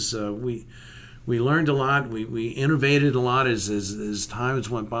successes. We learned a lot. We innovated a lot as times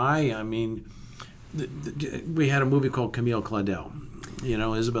went by. I mean, we had a movie called Camille Claudel.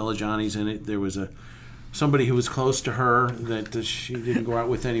 Isabella Johnny's in it. There was somebody who was close to her that she didn't go out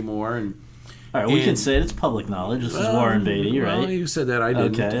with anymore. And all right, we can say it's public knowledge. This is Warren Beatty, right? Well, you said that. I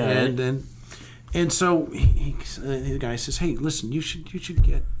didn't. Okay, and so the guy says, "Hey, listen, you should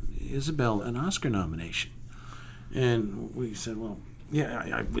get Isabel an Oscar nomination." And we said, "Well,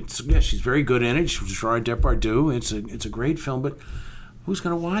 yeah, she's very good in it. She's Gerard Depardieu. It's a great film, but who's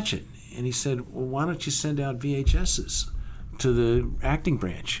going to watch it?" And he said, "Well, why don't you send out VHSs to the acting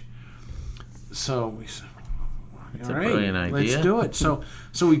branch?" So we said, "All right, let's do it."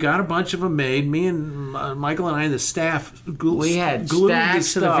 So we got a bunch of them made. Me and Michael and I and the staff we had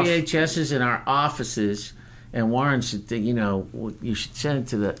stacks of the VHSs in our offices, and Warren said, you should send it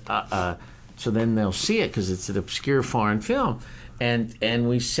to the so then they'll see it because it's an obscure foreign film. And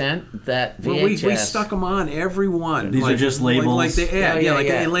we sent that VHS. Well, we stuck them on every one. These are just labels? Like the ad.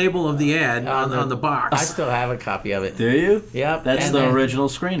 A label of the ad on the box. I still have a copy of it. Do you? Yep. That's the original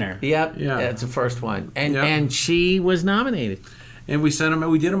screener. Yep. Yeah. That's the first one. And she was nominated. And we sent them,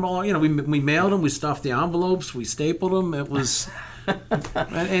 we did them all, we mailed them, we stuffed the envelopes, we stapled them. It was...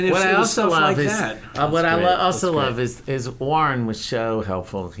 and what I also love is that. What I also love is Warren was so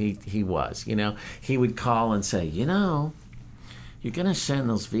helpful. He was, he would call and say, you're going to send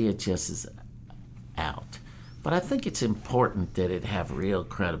those VHSs out, but I think it's important that it have real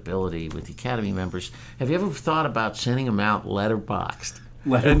credibility with the Academy members. Have you ever thought about sending them out letterboxed?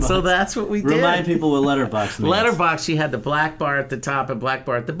 And so that's what we did. Remind people what letterbox means. Letterbox, you had the black bar at the top and black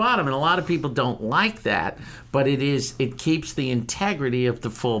bar at the bottom, and a lot of people don't like that, but it keeps the integrity of the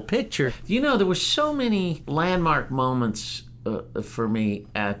full picture. You know, there were so many landmark moments for me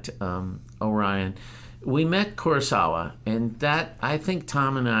at Orion. We met Kurosawa, and that, I think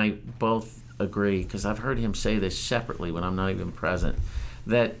Tom and I both agree, because I've heard him say this separately when I'm not even present,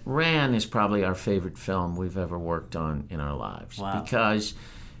 that Ran is probably our favorite film we've ever worked on in our lives. Wow. Because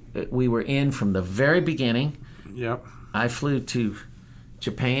we were in from the very beginning. Yep. I flew to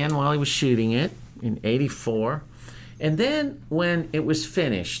Japan while he was shooting it in '84. And then when it was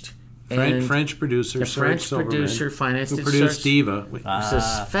finished... French producer, the Serge French Silverman, producer financed who it. produced Diva. He's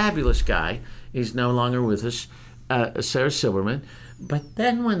this fabulous guy. He's no longer with us, Serge Silverman. But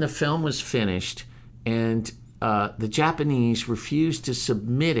then when the film was finished and the Japanese refused to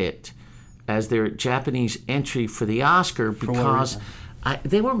submit it as their Japanese entry for the Oscar because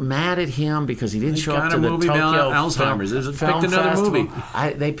they were mad at him because he didn't show up to the Tokyo Alzheimer's. They Film picked another Festival.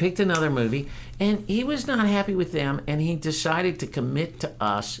 movie. They picked another movie, and he was not happy with them, and he decided to commit to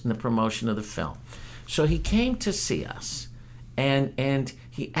us in the promotion of the film. So he came to see us, and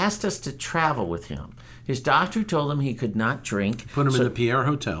he asked us to travel with him. His doctor told him he could not drink. Put him in the Pierre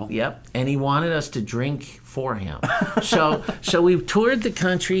Hotel. Yep, and he wanted us to drink for him. So we toured the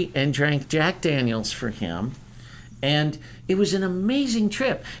country and drank Jack Daniels for him, and it was an amazing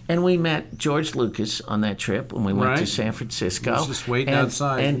trip. And we met George Lucas on that trip when we went to San Francisco. He was just waiting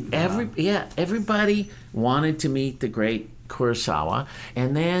outside. And everybody wanted to meet the great Kurosawa.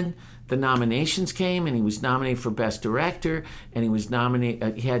 And then the nominations came, and he was nominated for Best Director, and he was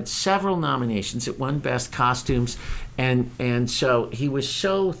nominated. He had several nominations. It won Best Costumes, and so he was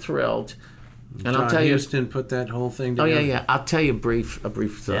so thrilled. And John I'll tell Huston put that whole thing together. Oh yeah. I'll tell you a brief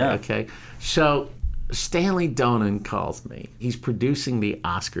story. Yeah. Okay, so Stanley Donen calls me. He's producing the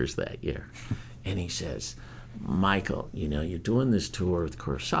Oscars that year, and he says, "Michael, you know, you're doing this tour with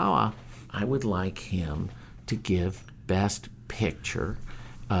Kurosawa. I would like him to give Best Picture."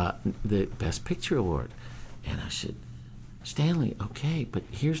 The Best Picture award. And I said, Stanley, okay, but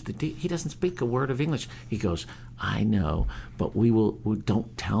here's the deal. He doesn't speak a word of English. He goes, I know, but we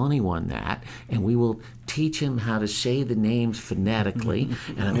don't tell anyone that, and we will teach him how to say the names phonetically,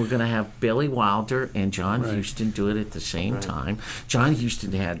 and we're going to have Billy Wilder and John Huston do it at the same time. John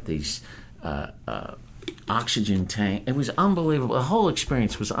Huston had these oxygen tank. It was unbelievable. The whole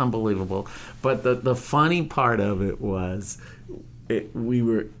experience was unbelievable, but the funny part of it was we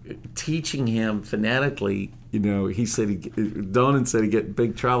were teaching him phonetically. You know, he said Donen said he'd get in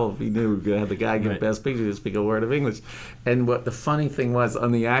big trouble if he knew we were going to have the guy get Best Picture to speak a word of English. And what the funny thing was,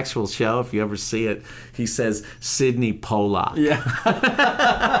 on the actual show, if you ever see it, he says Sidney Pollack. Yeah,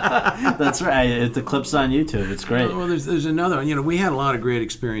 that's right. The clip's on YouTube. It's great. Well, there's another one. You know, we had a lot of great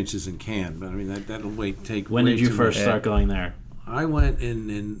experiences in Cannes, but I mean that'll take. When did you first start going there? I went in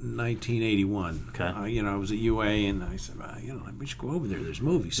 1981. Okay. You know, I was at UA, and I said, you know, we should go over there. There's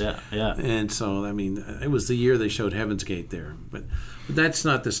movies. Yeah. And so, I mean, it was the year they showed Heaven's Gate there. But that's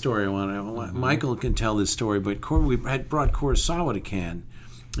not the story I want. Mm-hmm. Michael can tell this story, but we had brought Kurosawa to Cannes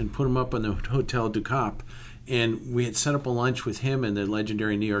and put him up in the Hotel du Cap, and we had set up a lunch with him and the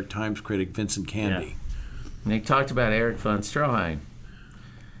legendary New York Times critic Vincent Canby. Yeah. And they talked about Erich von Stroheim.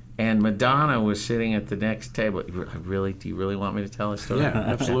 And Madonna was sitting at the next table. Do you really want me to tell a story? Yeah,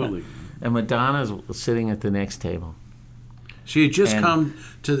 absolutely. And Madonna was sitting at the next table. She had just come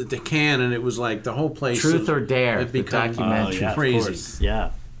to the Cannes, and it was like the whole place. Truth or Dare, had the become documentary. Crazy.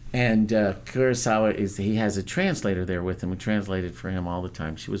 Yeah. And Kurosawa he has a translator there with him. We translated for him all the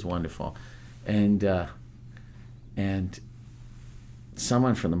time. She was wonderful. And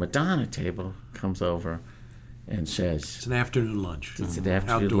someone from the Madonna table comes over and says, it's an afternoon lunch. It's an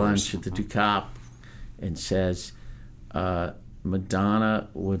afternoon Outdoors. lunch at the Du Cap, and says, Madonna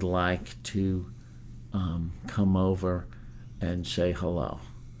would like to come over and say hello.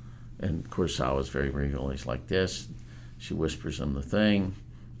 And Kurosawa's very regal. He's like this. She whispers him the thing.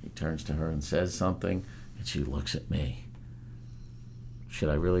 He turns to her and says something, and she looks at me. Should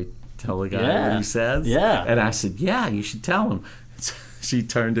I really tell the guy what he says? Yeah. And I said, yeah, you should tell him. She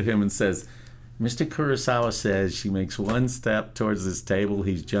turned to him and says, Mr. Kurosawa says she makes one step towards this table,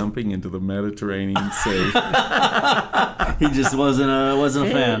 he's jumping into the Mediterranean Sea. He just wasn't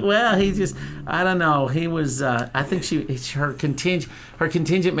a fan. Well, he just, I don't know. He was, I think her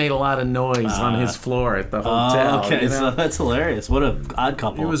contingent made a lot of noise on his floor at the hotel. Okay, you know? so that's hilarious. What an odd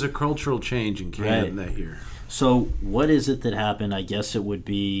couple. It was a cultural change in Cannes that year. So what is it that happened? I guess it would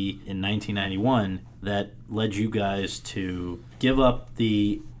be in 1991. that led you guys to give up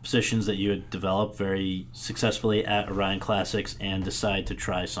the positions that you had developed very successfully at Orion Classics and decide to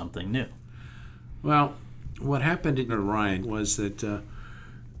try something new? Well, what happened at Orion was that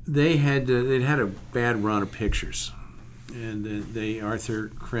they'd had a bad run of pictures, and Arthur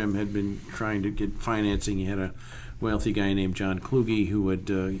Krim had been trying to get financing. He had a wealthy guy named John Kluge who had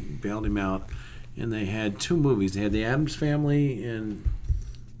bailed him out, and they had 2 movies. They had The Addams Family and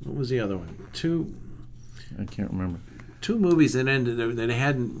what was the other one? I can't remember. 2 movies that they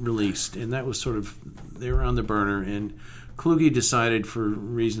hadn't released, and that was sort of, they were on the burner, and Kluge decided, for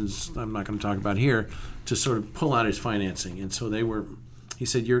reasons I'm not going to talk about here, to sort of pull out his financing. And so he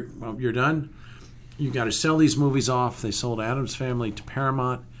said, you're done. You got to sell these movies off. They sold Addams Family to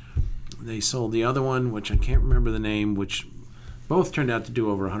Paramount. They sold the other one, which I can't remember the name, which both turned out to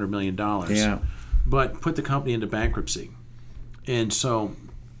do over $100 million. Yeah. But put the company into bankruptcy. And so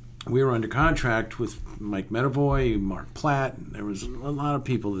we were under contract with Mike Medavoy, Mark Platt. There was a lot of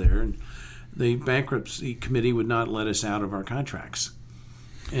people there, and the bankruptcy committee would not let us out of our contracts.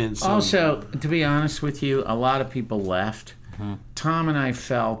 And so, also, to be honest with you, a lot of people left. Mm-hmm. Tom and I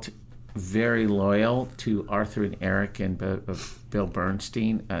felt very loyal to Arthur and Eric and Bill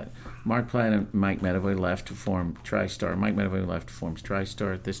Bernstein. Mark Platt and Mike Medavoy left to form TriStar. Mike Medavoy left to form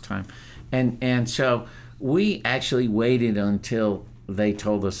TriStar at this time. And so we actually waited until they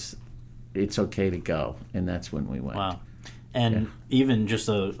told us it's okay to go, and that's when we went. Wow. And even just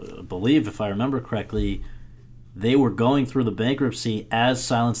believe, if I remember correctly, they were going through the bankruptcy as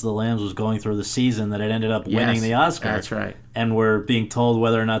Silence of the Lambs was going through the season that it ended up winning the Oscar. That's right. And we're being told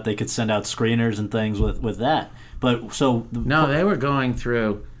whether or not they could send out screeners and things with that. But so no, they were going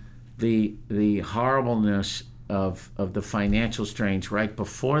through the horribleness of the financial strains right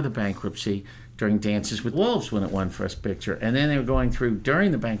before the bankruptcy during Dances with Wolves when it won First Picture. And then they were going through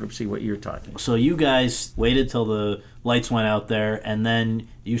during the bankruptcy what you're talking about. So you guys waited till the lights went out there, and then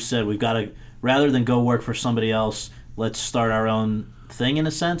you said, we've got to, rather than go work for somebody else, let's start our own thing in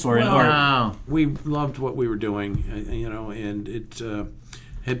a sense? We loved what we were doing, and it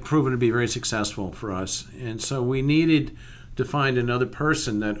had proven to be very successful for us. And so we needed to find another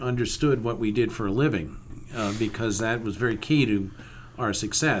person that understood what we did for a living, because that was very key to our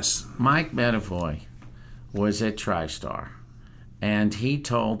success. Mike Medavoy was at TriStar, and he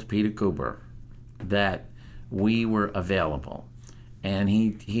told Peter Guber that we were available. And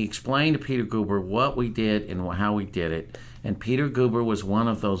he explained to Peter Guber what we did and how we did it. And Peter Guber was one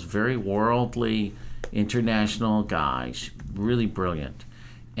of those very worldly, international guys, really brilliant.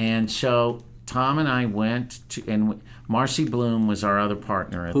 And so Tom and I went to, and Marcy Bloom was our other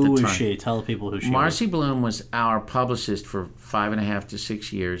partner at the time. Who was she? Tell people who she was. Marcy Bloom was our publicist for 5.5 to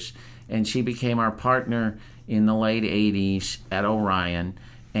 6 years, and she became our partner in the late 80s at Orion,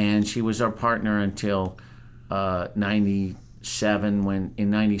 and she was our partner until 97, when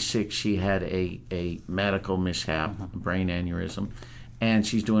in 96 she had a medical mishap, a brain aneurysm, and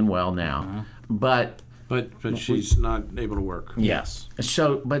she's doing well now. But she's not able to work. Yes.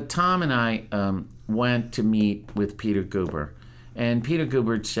 So, but Tom and I went to meet with Peter Guber, and Peter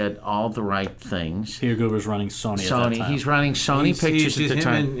Guber said all the right things. Peter Guber's running Sony at that time. He's running Sony Pictures at the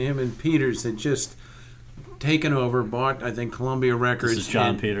time. Him and Peters had just taken over, bought, I think, Columbia Records. This is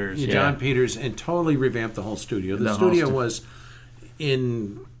John Peters. John Peters, and totally revamped the whole studio. The studio was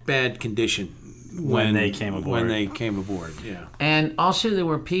in bad condition when they came aboard. Yeah. And also there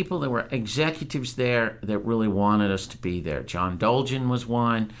were executives there that really wanted us to be there. John Dolgen was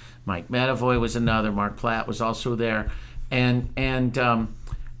one. Mike Medavoy was another. Mark Platt was also there. And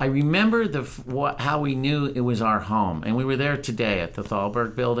I remember how we knew it was our home. And we were there today at the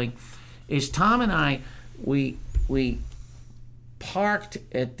Thalberg building. Is Tom and I, we parked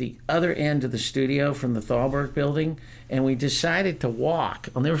at the other end of the studio from the Thalberg building, and we decided to walk.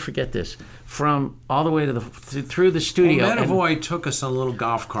 I'll never forget this, from all the way to through the studio. Well, Medavoy took us on a little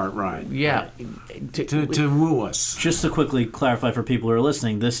golf cart ride. Yeah, to woo us. Just to quickly clarify for people who are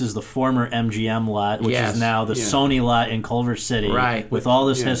listening, this is the former MGM lot, which is now the Sony lot in Culver City, right? With all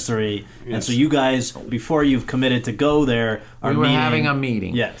this history. Yes. And so you guys, before you've committed to go there, we were having a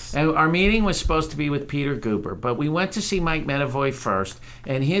meeting. Yes, and our meeting was supposed to be with Peter Guber, but we went to see Mike Medavoy first,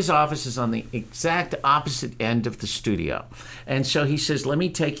 and his office is on the exact opposite end of the studio. And so he says, let me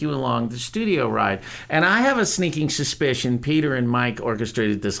take you along the studio ride. And I have a sneaking suspicion Peter and Mike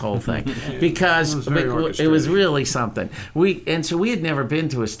orchestrated this whole thing because it was really something. So we had never been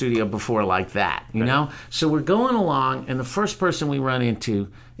to a studio before like that, you know? So we're going along, and the first person we run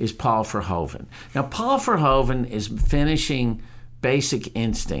into is Paul Verhoeven. Now, Paul Verhoeven is finishing Basic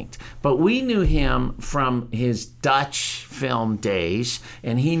Instinct. But we knew him from his Dutch film days,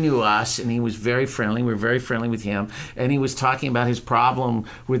 and he knew us, and he was very friendly. We were very friendly with him, and he was talking about his problem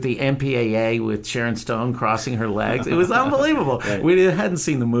with the MPAA with Sharon Stone crossing her legs. It was unbelievable. Right. We hadn't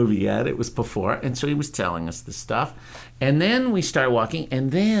seen the movie yet. It was before, and so he was telling us this stuff. And then we started walking,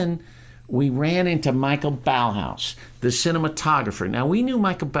 and then we ran into Michael Ballhaus, the cinematographer. Now, we knew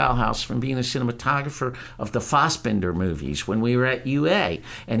Michael Ballhaus from being a cinematographer of the Fassbinder movies when we were at UA,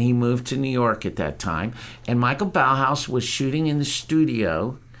 and he moved to New York at that time. And Michael Ballhaus was shooting in the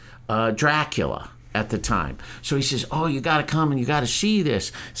studio Dracula at the time. So he says, oh, you got to come and you got to see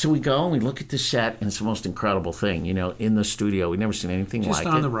this. So we go and we look at the set, and it's the most incredible thing, in the studio. We've never seen anything like it.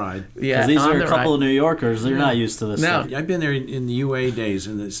 Just on the ride. Yeah, these are a couple of New Yorkers. They're not used to this stuff. I've been there in the UA days,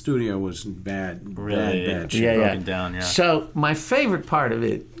 and the studio was bad shape. Broken down, yeah. So my favorite part of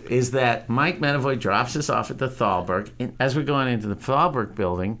it is that Mike Medavoy drops us off at the Thalberg, and as we're going into the Thalberg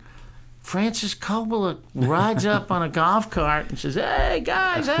building, Francis Coppola rides up on a golf cart and says, hey,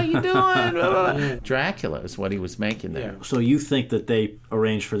 guys, how you doing? Dracula is what he was making there. So you think that they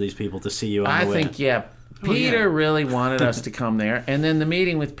arranged for these people to see you on the way? I think, yeah. Peter really wanted us to come there. And then the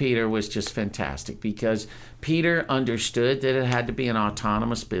meeting with Peter was just fantastic because Peter understood that it had to be an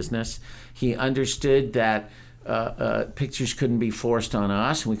autonomous business. He understood that pictures couldn't be forced on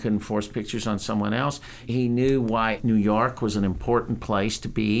us, and we couldn't force pictures on someone else. He knew why New York was an important place to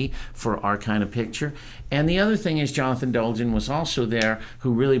be for our kind of picture. And the other thing is Jonathan Dolgen was also there,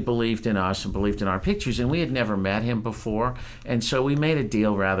 who really believed in us and believed in our pictures, and we had never met him before, and so we made a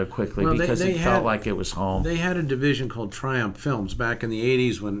deal rather quickly because it felt like it was home. They had a division called Triumph Films back in the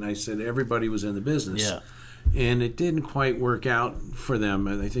 80s when I said everybody was in the business. Yeah. And it didn't quite work out for them.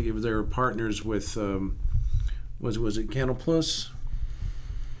 And I think they were partners with... Was it Canal Plus?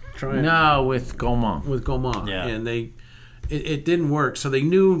 No, with Gaumont. With Gaumont. Yeah. And it didn't work. So they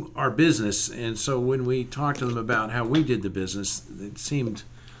knew our business. And so when we talked to them about how we did the business, it seemed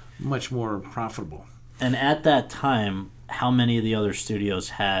much more profitable. And at that time, how many of the other studios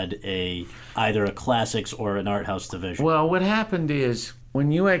had either a classics or an art house division? Well, what happened is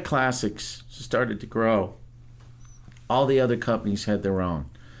when UA Classics started to grow, all the other companies had their own.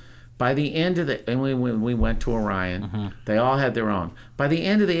 By the end of and when we went to Orion, they all had their own. By the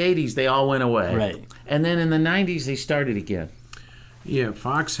end of the 80s, they all went away. Right. And then in the 90s, they started again. Yeah,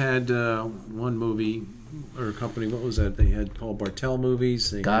 Fox had one movie or a company. What was that? They had Paul Bartel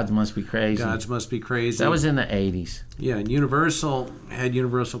movies. Gods Must Be Crazy. Gods Must Be Crazy. That was in the 80s. Yeah, and Universal had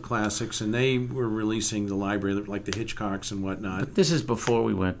Universal Classics, and they were releasing the library, like the Hitchcocks and whatnot. But this is before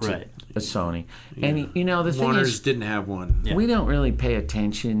we went to Sony. Yeah. And, the thing Warner's is... didn't have one. Yeah. We don't really pay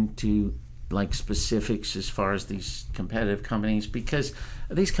attention to, specifics as far as these competitive companies because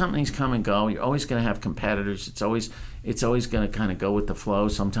these companies come and go. You're always going to have competitors. It's always going to kind of go with the flow.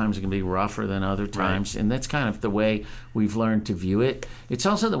 Sometimes it can be rougher than other times, and that's kind of the way we've learned to view it. It's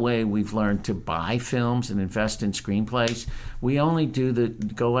also the way we've learned to buy films and invest in screenplays. We only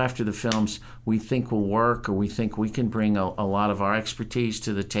go after the films we think will work, or we think we can bring a lot of our expertise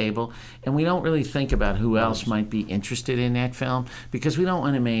to the table, and we don't really think about who else might be interested in that film because we don't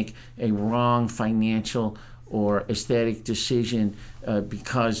want to make a wrong financial or aesthetic decision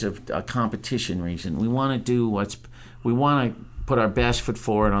because of a competition reason. We want to put our best foot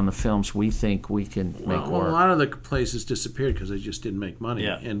forward on the films we think we can make work. A lot of the places disappeared because they just didn't make money.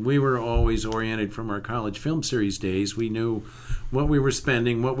 Yeah. And we were always oriented from our college film series days. We knew what we were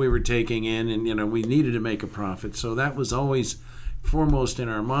spending, what we were taking in, and we needed to make a profit. So that was always foremost in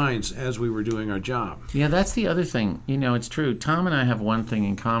our minds as we were doing our job. Yeah, that's the other thing. It's true. Tom and I have one thing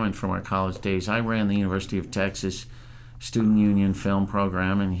in common from our college days. I ran the University of Texas Student Union film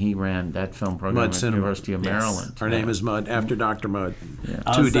program, and he ran that film program at the University of Maryland. Our name is Mudd, after Dr. Mudd. Yeah.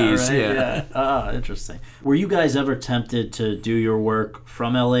 Two Ds, right? Yeah. Interesting. Were you guys ever tempted to do your work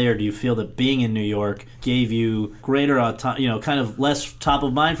from LA, or do you feel that being in New York gave you greater autonomy, kind of less top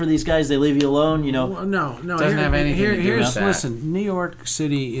of mind for these guys? They leave you alone, Well, no. Doesn't have anything to do with that. Listen, New York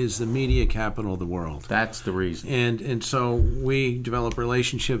City is the media capital of the world. That's the reason. And so we developed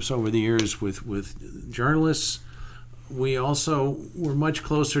relationships over the years with journalists. We also were much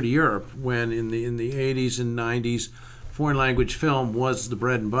closer to Europe when in the 80s and 90s, foreign language film was the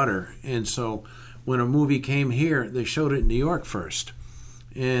bread and butter. And so when a movie came here, they showed it in New York first.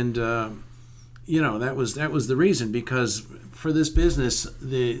 And, that was the reason, because for this business,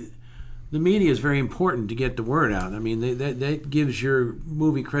 the media is very important to get the word out. I mean, that gives your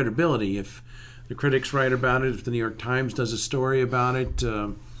movie credibility. If the critics write about it, if the New York Times does a story about it,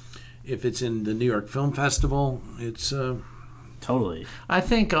 if it's in the New York Film Festival, it's Totally. I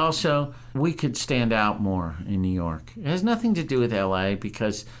think also we could stand out more in New York. It has nothing to do with LA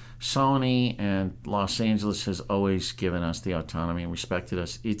because Sony and Los Angeles has always given us the autonomy and respected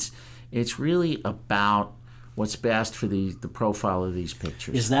us. It's really about what's best for the profile of these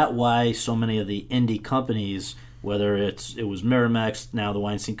pictures. Is that why so many of the indie companies, whether it was Miramax, now the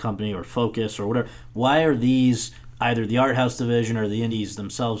Weinstein Company, or Focus or whatever, why are these, either the art house division or the indies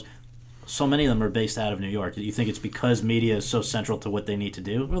themselves, so many of them are based out of New York? Do you think it's because media is so central to what they need to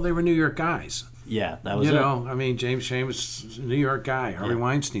do? Well, they were New York guys. Yeah, that was it. I mean, James Shamus is a New York guy. Harvey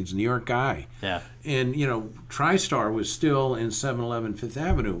Weinstein's a New York guy. Yeah. And, TriStar was still in 711 Fifth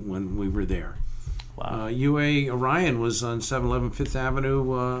Avenue when we were there. Wow. UA Orion was on 711 Fifth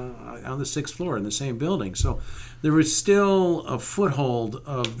Avenue on the 6th floor in the same building. So there was still a foothold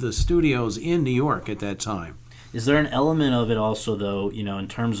of the studios in New York at that time. Is there an element of it also, though, in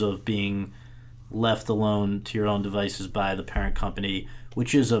terms of being left alone to your own devices by the parent company,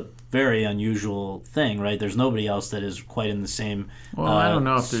 which is a very unusual thing, right? There's nobody else that is quite in the same Well, I don't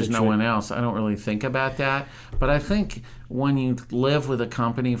know if there's no one else. I don't really think about that. But I think when you live with a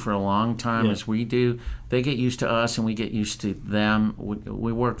company for a long time, as we do, they get used to us and we get used to them.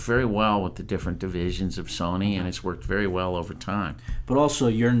 We work very well with the different divisions of Sony, and it's worked very well over time. But also,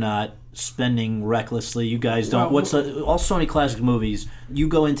 you're not spending recklessly. You guys don't. All Sony classic movies, you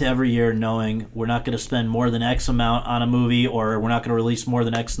go into every year knowing we're not going to spend more than X amount on a movie, or we're not going to release more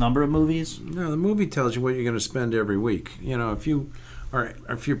than X number of movies. No, the movie tells you what you're going to spend every week. If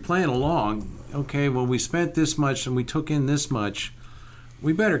you're playing along, okay, well, we spent this much and we took in this much,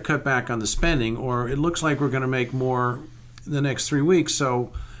 we better cut back on the spending, or it looks like we're going to make more the next 3 weeks,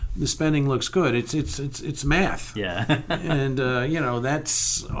 so the spending looks good. It's math. Yeah. And,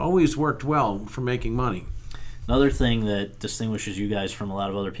 that's always worked well for making money. Another thing that distinguishes you guys from a lot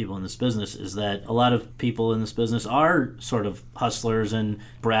of other people in this business is that a lot of people in this business are sort of hustlers and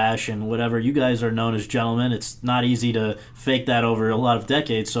brash and whatever. You guys are known as gentlemen. It's not easy to fake that over a lot of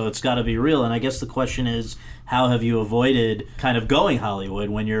decades, so it's got to be real. And I guess the question is, how have you avoided kind of going Hollywood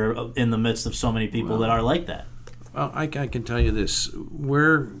when you're in the midst of so many people that are like that? Well, I can tell you this.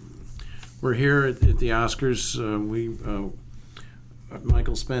 We're here at the Oscars.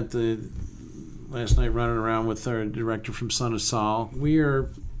 Michael spent the last night running around with our director from Son of Saul. We are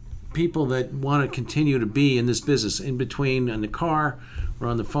people that want to continue to be in this business. In between, in the car, we're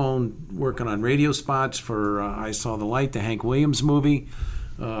on the phone working on radio spots for I Saw the Light, the Hank Williams movie.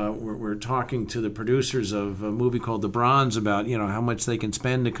 We're talking to the producers of a movie called The Bronze about how much they can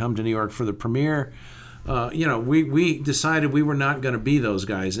spend to come to New York for the premiere. We decided we were not going to be those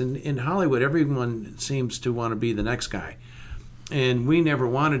guys. In Hollywood, everyone seems to want to be the next guy. And we never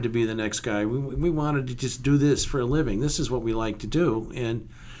wanted to be the next guy. We wanted to just do this for a living. This is what we like to do. And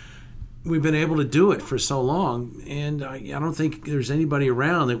we've been able to do it for so long. And I don't think there's anybody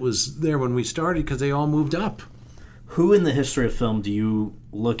around that was there when we started because they all moved up. Who in the history of film do you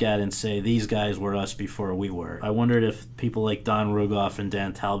look at and say, these guys were us before we were? I wondered if people like Don Rugoff and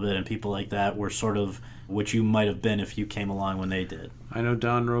Dan Talbot and people like that were sort of what you might have been if you came along when they did. I know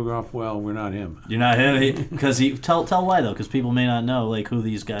Don Rugoff well. We're not him. You're not him? Because tell why, though, because people may not know who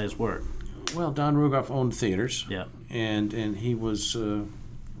these guys were. Well, Don Rugoff owned theaters. Yeah. And he was,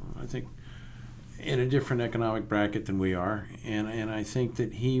 I think, in a different economic bracket than we are. And I think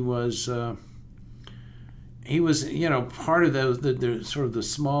that he was part of the sort of the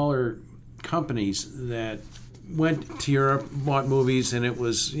smaller companies that went to Europe, bought movies, and it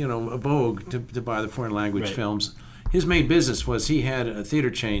was a vogue to buy the foreign language films. His main business was he had a theater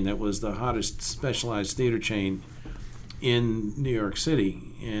chain that was the hottest specialized theater chain in New York City,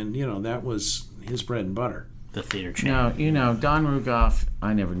 and that was his bread and butter. The theater chain. Now, Don Rugoff,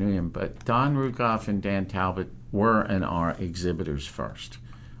 I never knew him, but Don Rugoff and Dan Talbot were and are exhibitors first.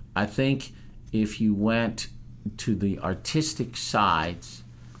 I think if you went to the artistic sides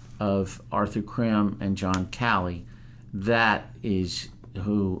of Arthur Krim and John Calley, that is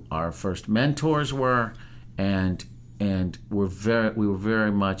who our first mentors were, and we were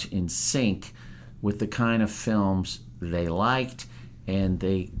very much in sync with the kind of films they liked, and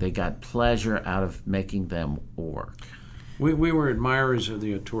they got pleasure out of making them work. We were admirers of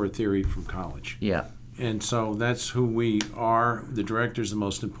the auteur theory from college. Yeah. And so that's who we are. The director's the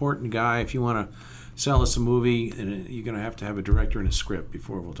most important guy. If you want to sell us a movie, you're going to have a director and a script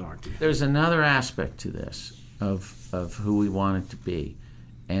before we'll talk to you. There's another aspect to this of who we want it to be,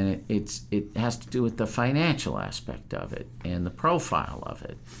 and it has to do with the financial aspect of it and the profile of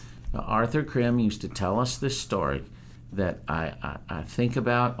it. Arthur Krim used to tell us this story that I think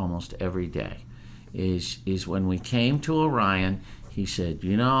about almost every day. Is when we came to Orion, he said,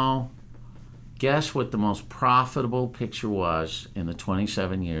 Guess what the most profitable picture was in the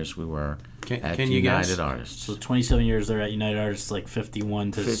 27 years we were at can you United guess? Artists? So 27 years they're at United Artists, like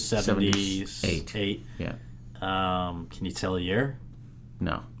 51 to 78. Yeah. Can you tell a year?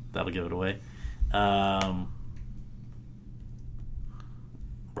 No. That'll give it away.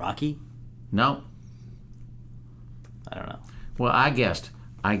 Rocky? No. I don't know. Well, I guessed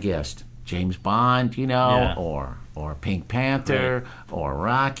James Bond, Yeah. or Pink Panther, or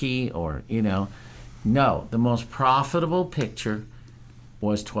Rocky, or, No, the most profitable picture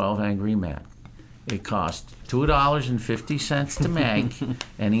was 12 Angry Men. It cost $2.50 to make,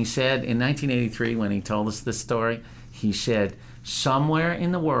 and he said in 1983 when he told us this story, he said, somewhere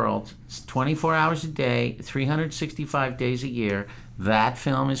in the world, 24 hours a day, 365 days a year, that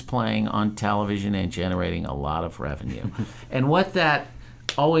film is playing on television and generating a lot of revenue. And what that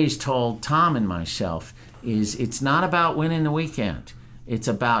always told Tom and myself is it's not about winning the weekend. It's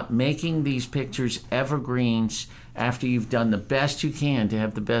about making these pictures evergreens after you've done the best you can to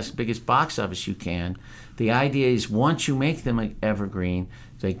have the biggest box office you can. The idea is once you make them evergreen,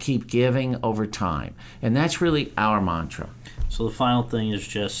 they keep giving over time. And that's really our mantra. So the final thing is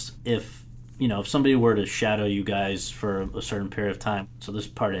just if somebody were to shadow you guys for a certain period of time, so this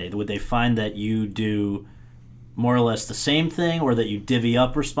is part A, would they find that you do more or less the same thing or that you divvy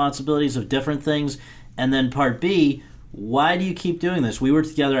up responsibilities of different things? And then part B, why do you keep doing this? We were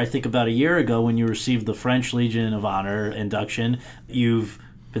together, I think, about a year ago when you received the French Legion of Honor induction. You've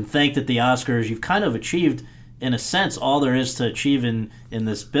been thanked at the Oscars. You've kind of achieved, in a sense, all there is to achieve in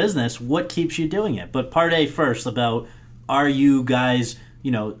this business. What keeps you doing it? But part A first about, are you guys,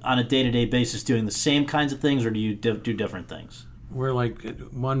 on a day-to-day basis doing the same kinds of things, or do you do different things? We're like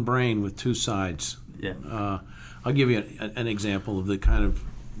one brain with two sides. Yeah. I'll give you an example of the kind of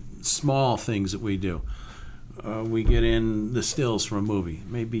small things that we do. We get in the stills from a movie,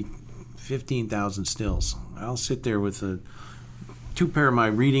 maybe 15,000 stills. I'll sit there with two pair of my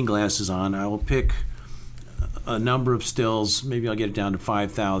reading glasses on. I will pick a number of stills. Maybe I'll get it down to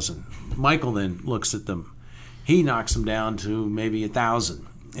 5,000. Michael then looks at them. He knocks them down to maybe 1,000.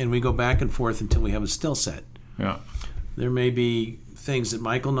 And we go back and forth until we have a still set. Yeah. There may be things that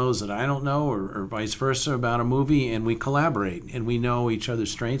Michael knows that I don't know, or vice versa about a movie, and we collaborate, and we know each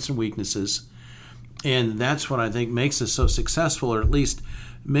other's strengths and weaknesses. And that's what I think makes us so successful, or at least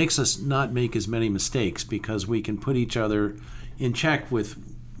makes us not make as many mistakes, because we can put each other in check with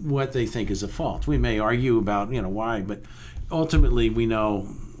what they think is a fault. We may argue about, why, but ultimately we know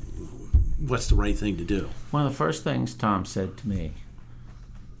what's the right thing to do. One of the first things Tom said to me,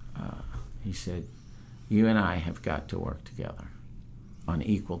 he said, you and I have got to work together on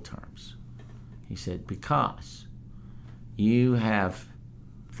equal terms. He said, because you have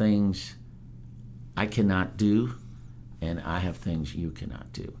things I cannot do, and I have things you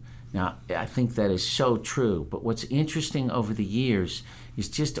cannot do. Now, I think that is so true, but what's interesting over the years is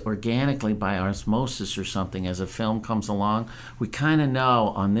just organically by osmosis or something, as a film comes along, we kind of know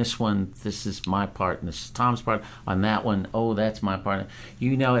on this one, this is my part, and this is Tom's part. On that one, oh, that's my part.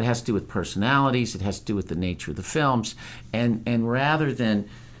 It has to do with personalities, it has to do with the nature of the films, and rather than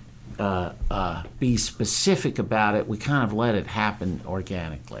be specific about it, we kind of let it happen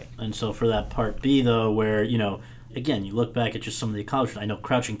organically. And so for that part B, though, where, again, you look back at just some of the accomplishments. I know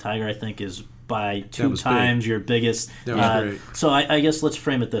Crouching Tiger, I think, is by 2 times your biggest. That was great. So I guess let's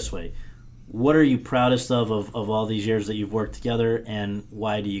frame it this way. What are you proudest of all these years that you've worked together, and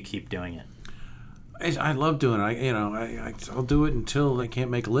why do you keep doing it? I love doing it. I'll do it until I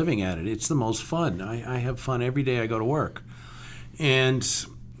can't make a living at it. It's the most fun. I have fun every day I go to work. And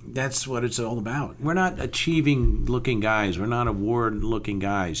that's what it's all about. We're not achieving-looking guys. We're not award-looking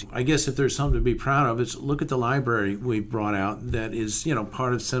guys. I guess if there's something to be proud of, it's look at the library we've brought out that is,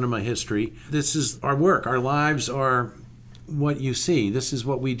 part of cinema history. This is our work. Our lives are what you see. This is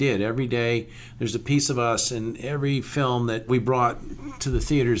what we did. Every day there's a piece of us in every film that we brought to the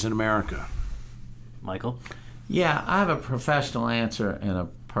theaters in America. Michael? Yeah, I have a professional answer and a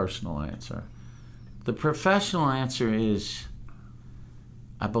personal answer. The professional answer is,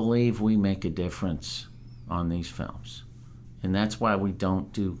 I believe we make a difference on these films. And that's why we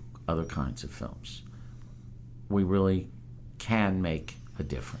don't do other kinds of films. We really can make a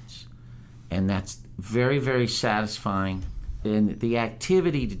difference. And that's very, very satisfying. And the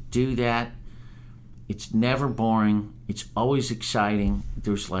activity to do that, it's never boring. It's always exciting.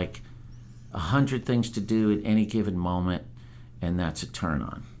 There's like 100 things to do at any given moment, and that's a turn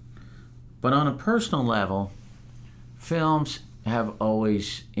on. But on a personal level, films have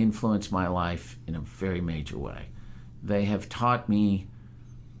always influenced my life in a very major way. They have taught me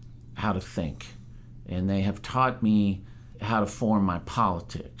how to think, and they have taught me how to form my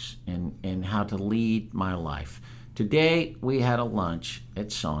politics and how to lead my life. Today, we had a lunch at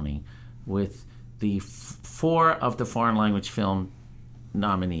Sony with the four of the foreign language film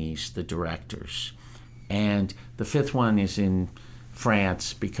nominees, the directors. And the fifth one is in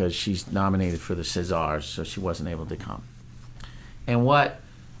France because she's nominated for the Césars, so she wasn't able to come. And what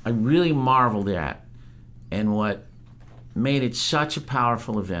I really marveled at and what made it such a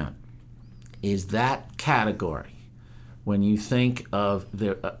powerful event is that category. When you think of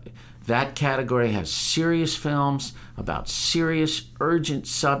that category has serious films about serious, urgent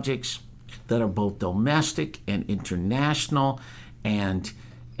subjects that are both domestic and international, and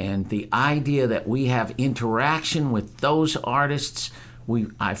the idea that we have interaction with those artists,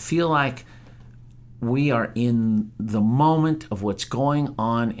 I feel like we are in the moment of what's going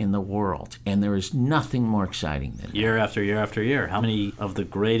on in the world, and there is nothing more exciting than that. Year after year after year, how many of the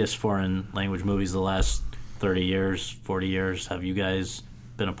greatest foreign language movies the last 30 years, 40 years have you guys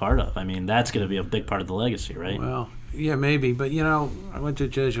been a part of? I mean, that's going to be a big part of the legacy, right? Well, yeah, maybe. But, I went to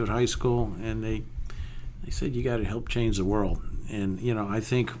Jesuit high school, and they said you got to help change the world. And, I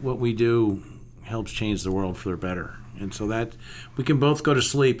think what we do helps change the world for the better. And so that we can both go to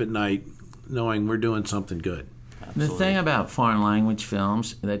sleep at night knowing we're doing something good. Absolutely. The thing about foreign language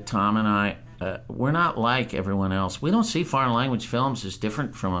films that Tom and I, we're not like everyone else. We don't see foreign language films as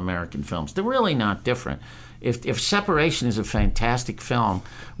different from American films. They're really not different. If Separation is a fantastic film,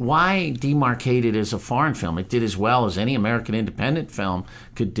 why demarcate it as a foreign film? It did as well as any American independent film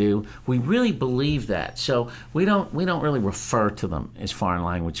could do. We really believe that. So we don't really refer to them as foreign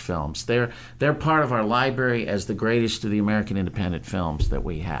language films. They're part of our library as the greatest of the American independent films that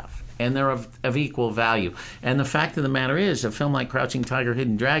we have. And they're of equal value. And the fact of the matter is, a film like Crouching Tiger,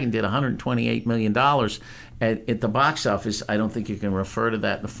 Hidden Dragon did $128 million at the box office. I don't think you can refer to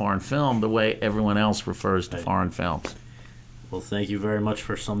that in a foreign film the way everyone else refers to foreign films. Well, thank you very much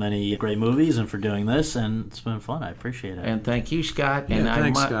for so many great movies and for doing this, and it's been fun. I appreciate it. And thank you, Scott. Yeah,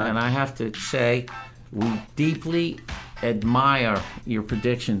 thanks, Scott. And I have to say, we deeply admire your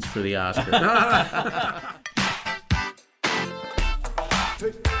predictions for the Oscars.